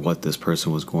 what this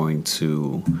person was going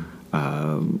to,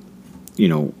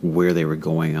 where they were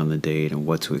going on the date and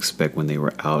what to expect when they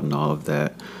were out and all of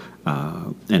that.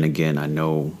 And again, I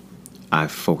know I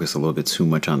focus a little bit too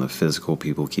much on the physical.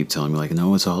 People keep telling me, like,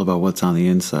 no, it's all about what's on the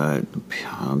inside.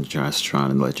 I'm just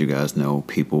trying to let you guys know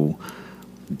people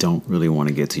don't really want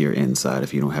to get to your inside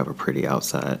if you don't have a pretty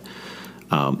outside.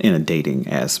 In a dating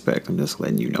aspect, I'm just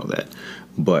letting you know that.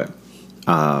 But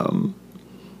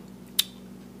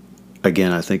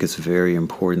again, I think it's very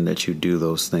important that you do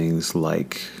those things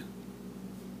like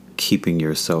keeping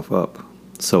yourself up.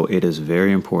 So it is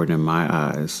very important in my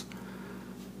eyes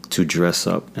to dress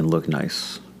up and look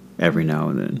nice every now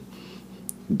and then.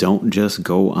 Don't just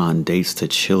go on dates to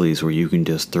Chili's where you can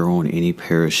just throw on any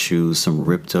pair of shoes, some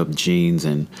ripped up jeans,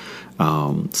 and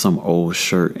some old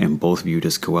shirt, and both of you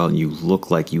just go out and you look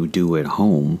like you do at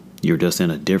home. You're just in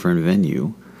a different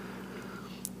venue.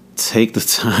 Take the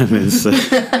time and say,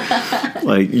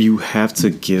 like, you have to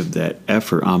give that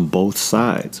effort on both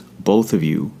sides, both of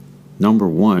you. Number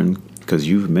one, because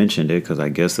you've mentioned it, because I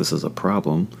guess this is a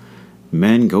problem.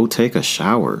 Men, go take a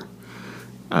shower.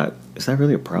 Is that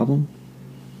really a problem?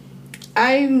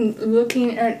 I'm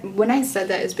looking at, when I said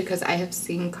that is because I have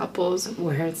seen couples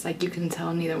where it's like you can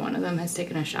tell neither one of them has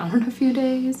taken a shower in a few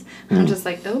days. And I'm just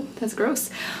like, oh, that's gross.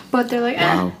 But they're like,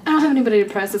 Wow. I don't have anybody to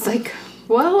impress. It's like,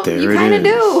 well, There you it kind of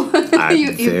is. do.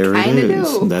 you kind of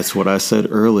do. That's what I said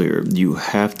earlier. You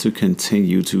have to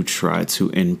continue to try to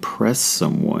impress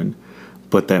someone.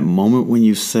 But that moment when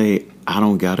you say, I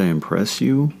don't got to impress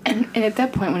you. And at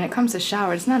that point, when it comes to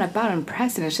shower, it's not about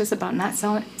impressing. It's just about not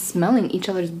smelling each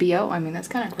other's BO. I mean, that's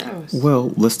kind of gross.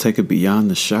 Well, let's take it beyond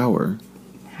the shower.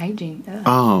 Hygiene.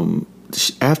 Ugh.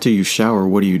 After you shower,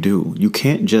 what do? You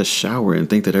can't just shower and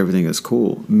think that everything is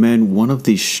cool. Men, one of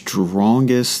the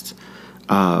strongest,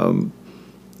 I'm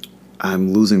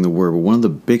losing the word, but one of the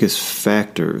biggest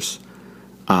factors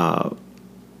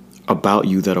about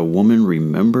you that a woman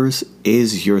remembers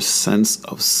is your sense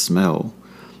of smell.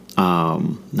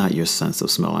 Not your sense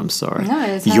of smell, I'm sorry. No,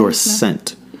 it's how your you smell.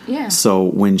 scent. Yeah. So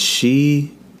when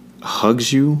she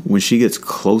hugs you, when she gets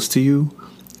close to you,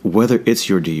 whether it's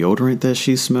your deodorant that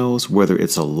she smells, whether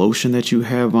it's a lotion that you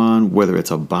have on, whether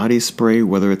it's a body spray,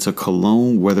 whether it's a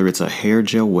cologne, whether it's a hair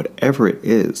gel, whatever it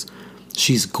is,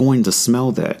 she's going to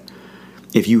smell that.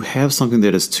 If you have something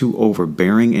that is too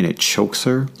overbearing and it chokes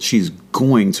her, she's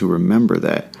going to remember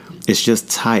that. It's just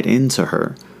tied into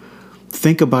her.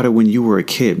 Think about it when you were a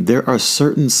kid. There are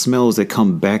certain smells that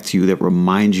come back to you that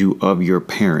remind you of your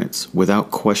parents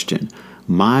without question.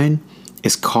 Mine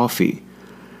is coffee.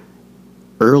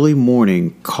 Early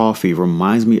morning coffee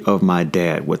reminds me of my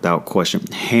dad without question.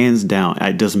 Hands down,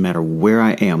 it doesn't matter where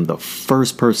I am. The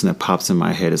first person that pops in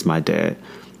my head is my dad.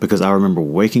 Because I remember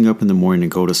waking up in the morning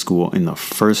to go to school and the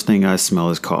first thing I smell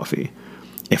is coffee.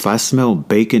 If I smell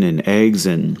bacon and eggs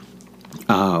and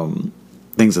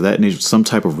things of that nature, some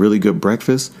type of really good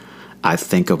breakfast, I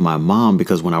think of my mom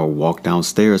because when I would walk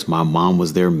downstairs, my mom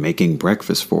was there making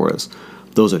breakfast for us.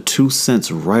 Those are 2 scents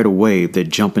right away that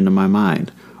jump into my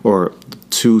mind, or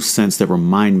 2 scents that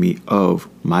remind me of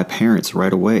my parents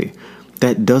right away.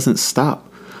 That doesn't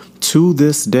stop. To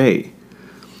this day,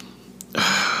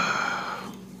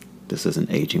 this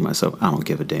isn't aging myself. I don't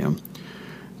give a damn.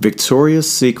 Victoria's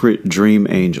Secret Dream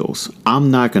Angels.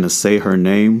 I'm not going to say her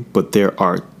name, but there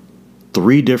are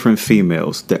 3 different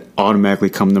females that automatically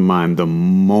come to mind the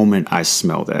moment I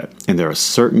smell that. And there are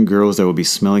certain girls that will be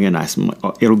smelling it, and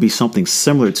it'll be something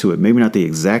similar to it. Maybe not the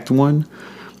exact one,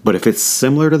 but if it's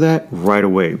similar to that, right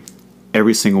away,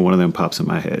 every single one of them pops in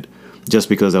my head. Just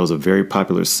because that was a very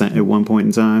popular scent at one point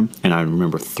in time, and I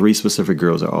remember 3 specific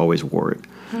girls that always wore it.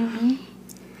 Mm-hmm.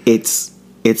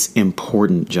 It's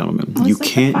important, gentlemen. Well, you like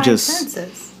can't the 5 just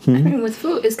senses. I mean, with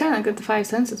food, it's kind of like with the 5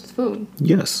 senses with food.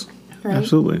 Yes, right?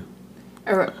 Absolutely.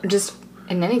 Or just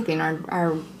in anything,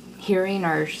 our hearing,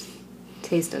 our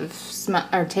taste of smell,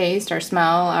 our taste, our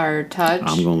smell, our touch.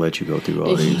 I'm gonna let you go through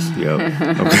all these. Yep. Okay.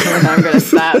 I'm gonna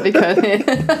stop because.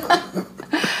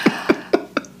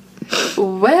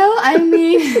 Well, I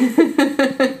mean.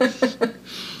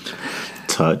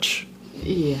 Touch.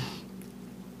 Yeah.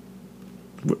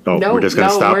 Oh, no, we're just gonna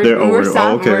stop there.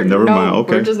 Okay, never mind.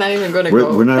 Okay, we're just not even gonna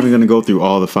go. We're not even gonna go through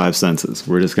all the 5 senses.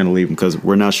 We're just gonna leave them because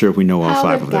we're not sure if we know all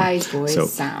 5 of them. How the guy's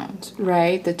voice sound,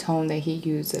 right? The tone that he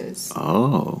uses.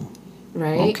 Oh.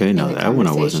 Right. Okay, now that one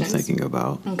I wasn't thinking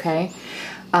about. Okay.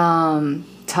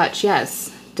 Touch,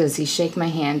 yes. Does he shake my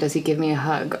hand? Does he give me a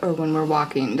hug? Or when we're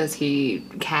walking, does he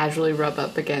casually rub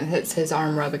up against his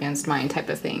arm rub against mine type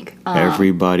of thing?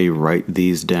 Everybody write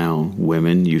these down.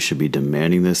 Women, you should be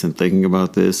demanding this and thinking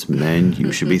about this. Men,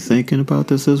 you should be thinking about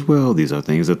this as well. These are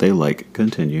things that they like.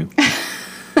 Continue.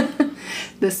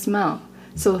 The smell.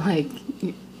 So, like,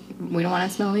 we don't want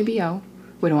to smell any BO.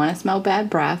 We don't want to smell bad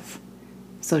breath.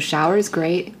 So shower is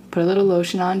great. Put a little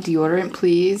lotion on. Deodorant,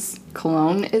 please.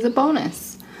 Cologne is a bonus.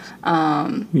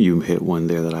 You hit one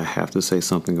there that I have to say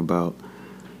something about.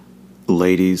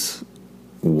 Ladies,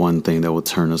 one thing that will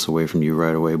turn us away from you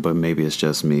right away, but maybe it's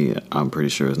just me. I'm pretty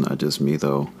sure it's not just me,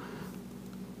 though.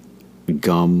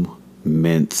 Gum,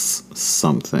 mints,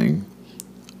 something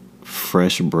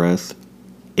fresh breath,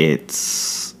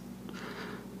 it's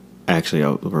actually,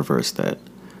 I'll reverse that.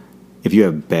 If you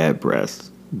have bad breath,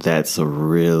 that's a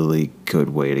really good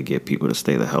way to get people to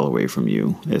stay the hell away from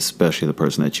you, especially the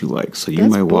person that you like. So you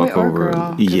That's might walk boy or over.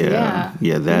 girl, 'cause Yeah,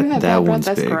 you have that bad breath, one's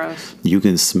that's big. gross. You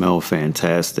can smell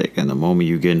fantastic, and the moment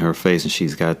you get in her face and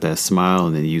she's got that smile,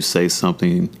 and then you say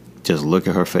something, just look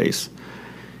at her face.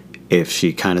 If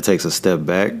she kind of takes a step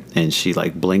back and she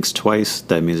like blinks twice,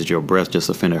 that means that your breath just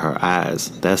offended her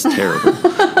eyes. That's terrible.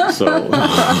 So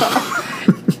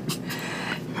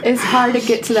It's hard to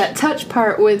get to that touch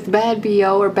part with bad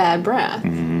BO or bad breath.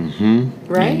 Mm-hmm.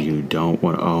 Right? And you don't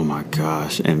want, oh my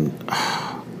gosh. And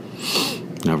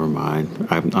never mind.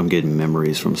 I'm getting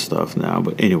memories from stuff now.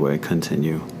 But anyway,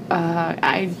 continue.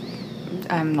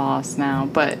 I'm lost now.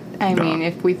 But I mean,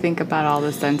 if we think about all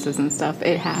the senses and stuff,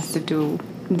 it has to do,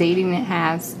 dating, it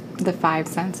has the 5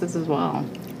 senses as well.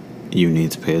 You need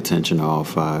to pay attention to all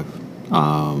 5.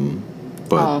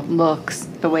 But Looks,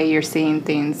 the way you're seeing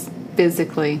things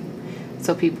physically.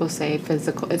 So people say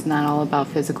physical, it's not all about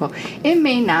physical. It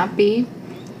may not be,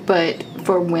 but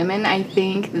for women, I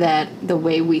think that the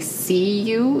way we see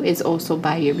you is also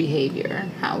by your behavior,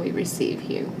 how we receive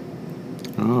you.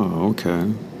 oh,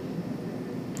 okay.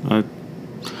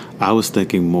 I was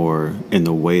thinking more in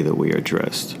the way that we are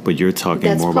dressed, but you're talking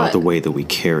That's more about what- the way that we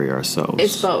carry ourselves.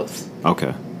 It's both.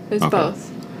 Okay. It's Okay.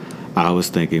 both. I was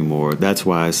thinking more. That's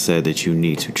why I said that you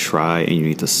need to try and you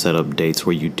need to set up dates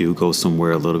where you do go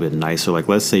somewhere a little bit nicer. Like,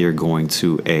 let's say you're going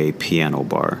to a piano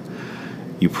bar.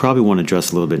 You probably want to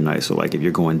dress a little bit nicer. Like, if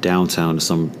you're going downtown to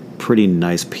some pretty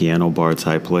nice piano bar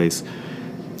type place,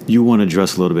 you want to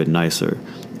dress a little bit nicer.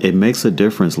 It makes a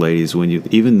difference, ladies, when you,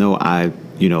 even though I,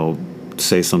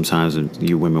 say sometimes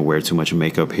you women wear too much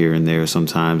makeup here and there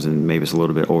sometimes, and maybe it's a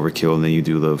little bit overkill, and then you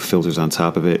do the filters on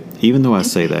top of it. Even though I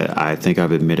say that, I think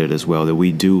I've admitted as well that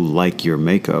we do like your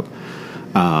makeup.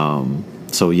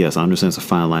 So yes, I understand it's a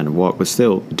fine line to walk, but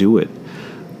still do it.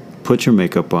 Put your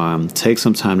makeup on, take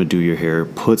some time to do your hair,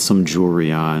 put some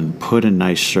jewelry on, put a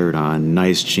nice shirt on,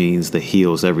 nice jeans, the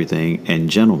heels, everything. And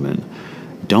gentlemen,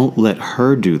 don't let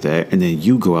her do that and then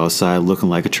you go outside looking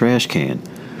like a trash can.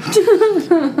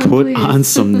 Put on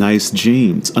some nice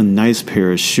jeans, a nice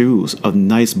pair of shoes, a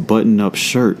nice button-up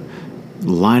shirt.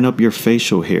 Line up your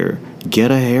facial hair.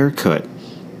 Get a haircut.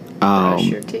 Brush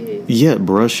your teeth. Yeah,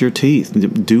 brush your teeth.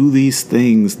 Do these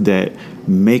things that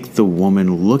make the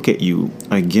woman look at you.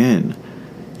 Again,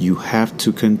 you have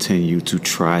to continue to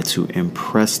try to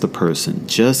impress the person.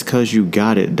 Just because you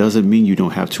got it doesn't mean you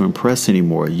don't have to impress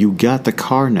anymore. You got the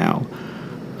car now.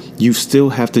 You still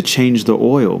have to change the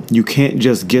oil. You can't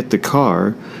just get the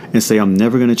car and say, I'm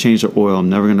never going to change the oil. I'm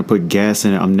never going to put gas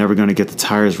in it. I'm never going to get the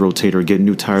tires rotated or get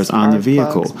new tires on the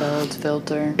vehicle. Spark plugs, belts,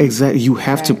 filter. Exactly. You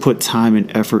have to put time and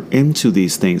effort into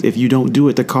these things. If you don't do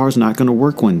it, the car's not going to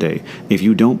work one day. If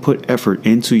you don't put effort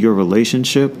into your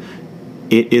relationship,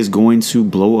 it is going to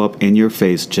blow up in your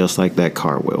face just like that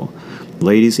car will.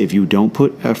 Ladies, if you don't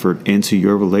put effort into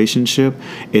your relationship,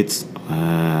 it's...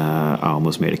 I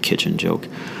almost made a kitchen joke.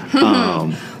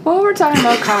 Well, we're talking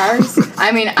about cars.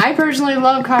 I mean, I personally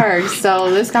love cars, so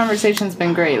this conversation's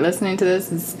been great. Listening to this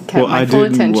has kept my full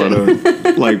attention.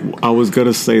 I was going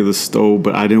to say the stove,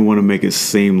 but I didn't want to make it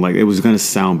seem like it was going to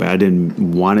sound bad. I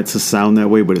didn't want it to sound that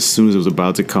way, but as soon as it was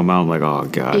about to come out, I'm like, oh,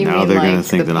 God, You now mean they're like going to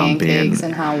think the that I'm being... pancakes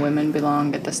and how women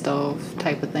belong at the stove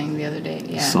type of thing the other day.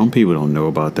 Yeah. Some people don't know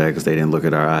about that because they didn't look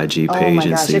at our IG page Oh my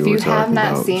and gosh, see if what you we're have talking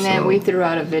not about. seen it, So, we threw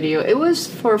out a video. It was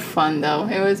for fun, though.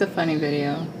 It was a funny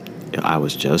video. I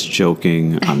was just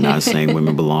joking. I'm not saying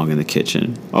women belong in the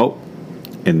kitchen. Oh,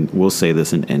 and we'll say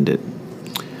this and end it.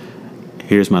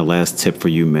 Here's my last tip for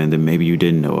you men that maybe you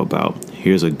didn't know about.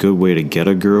 Here's a good way to get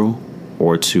a girl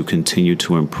or to continue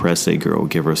to impress a girl.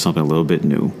 Give her something a little bit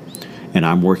new. And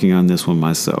I'm working on this one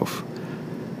myself.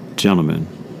 Gentlemen,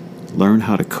 learn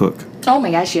how to cook. Oh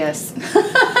my gosh, yes.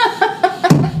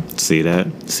 See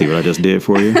that? See what I just did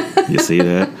for you? You see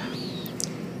that?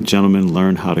 Gentlemen,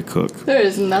 learn how to cook. There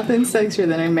is nothing sexier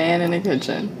than a man in a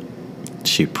kitchen.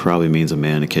 She probably means a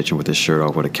man in the kitchen with his shirt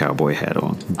off with a cowboy hat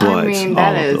on. But I mean,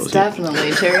 that is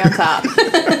definitely cherry on top.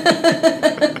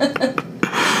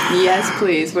 Yes,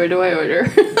 please. Where do I order?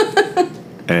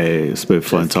 Hey, it's been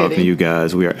fun Just talking to kidding. you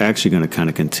guys. We are actually going to kind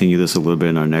of continue this a little bit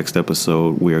in our next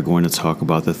episode. We are going to talk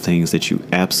about the things that you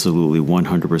absolutely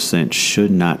 100%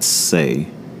 should not say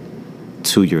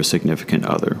to your significant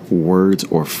other. Words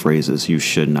or phrases you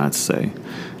should not say.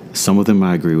 Some of them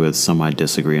I agree with, some I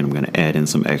disagree, and I'm going to add in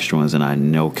some extra ones, and I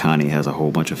know Connie has a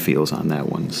whole bunch of feels on that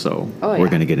one, so we're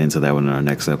going to get into that one in our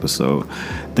next episode.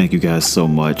 Thank you guys so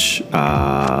much.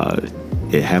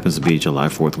 it happens to be July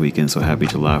 4th weekend, so happy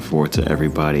July 4th to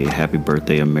everybody. Happy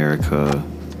birthday, America.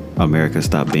 America,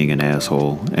 stop being an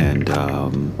asshole. And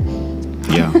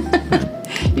yeah.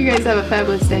 You guys have a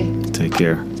fabulous day. Take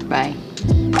care. Bye.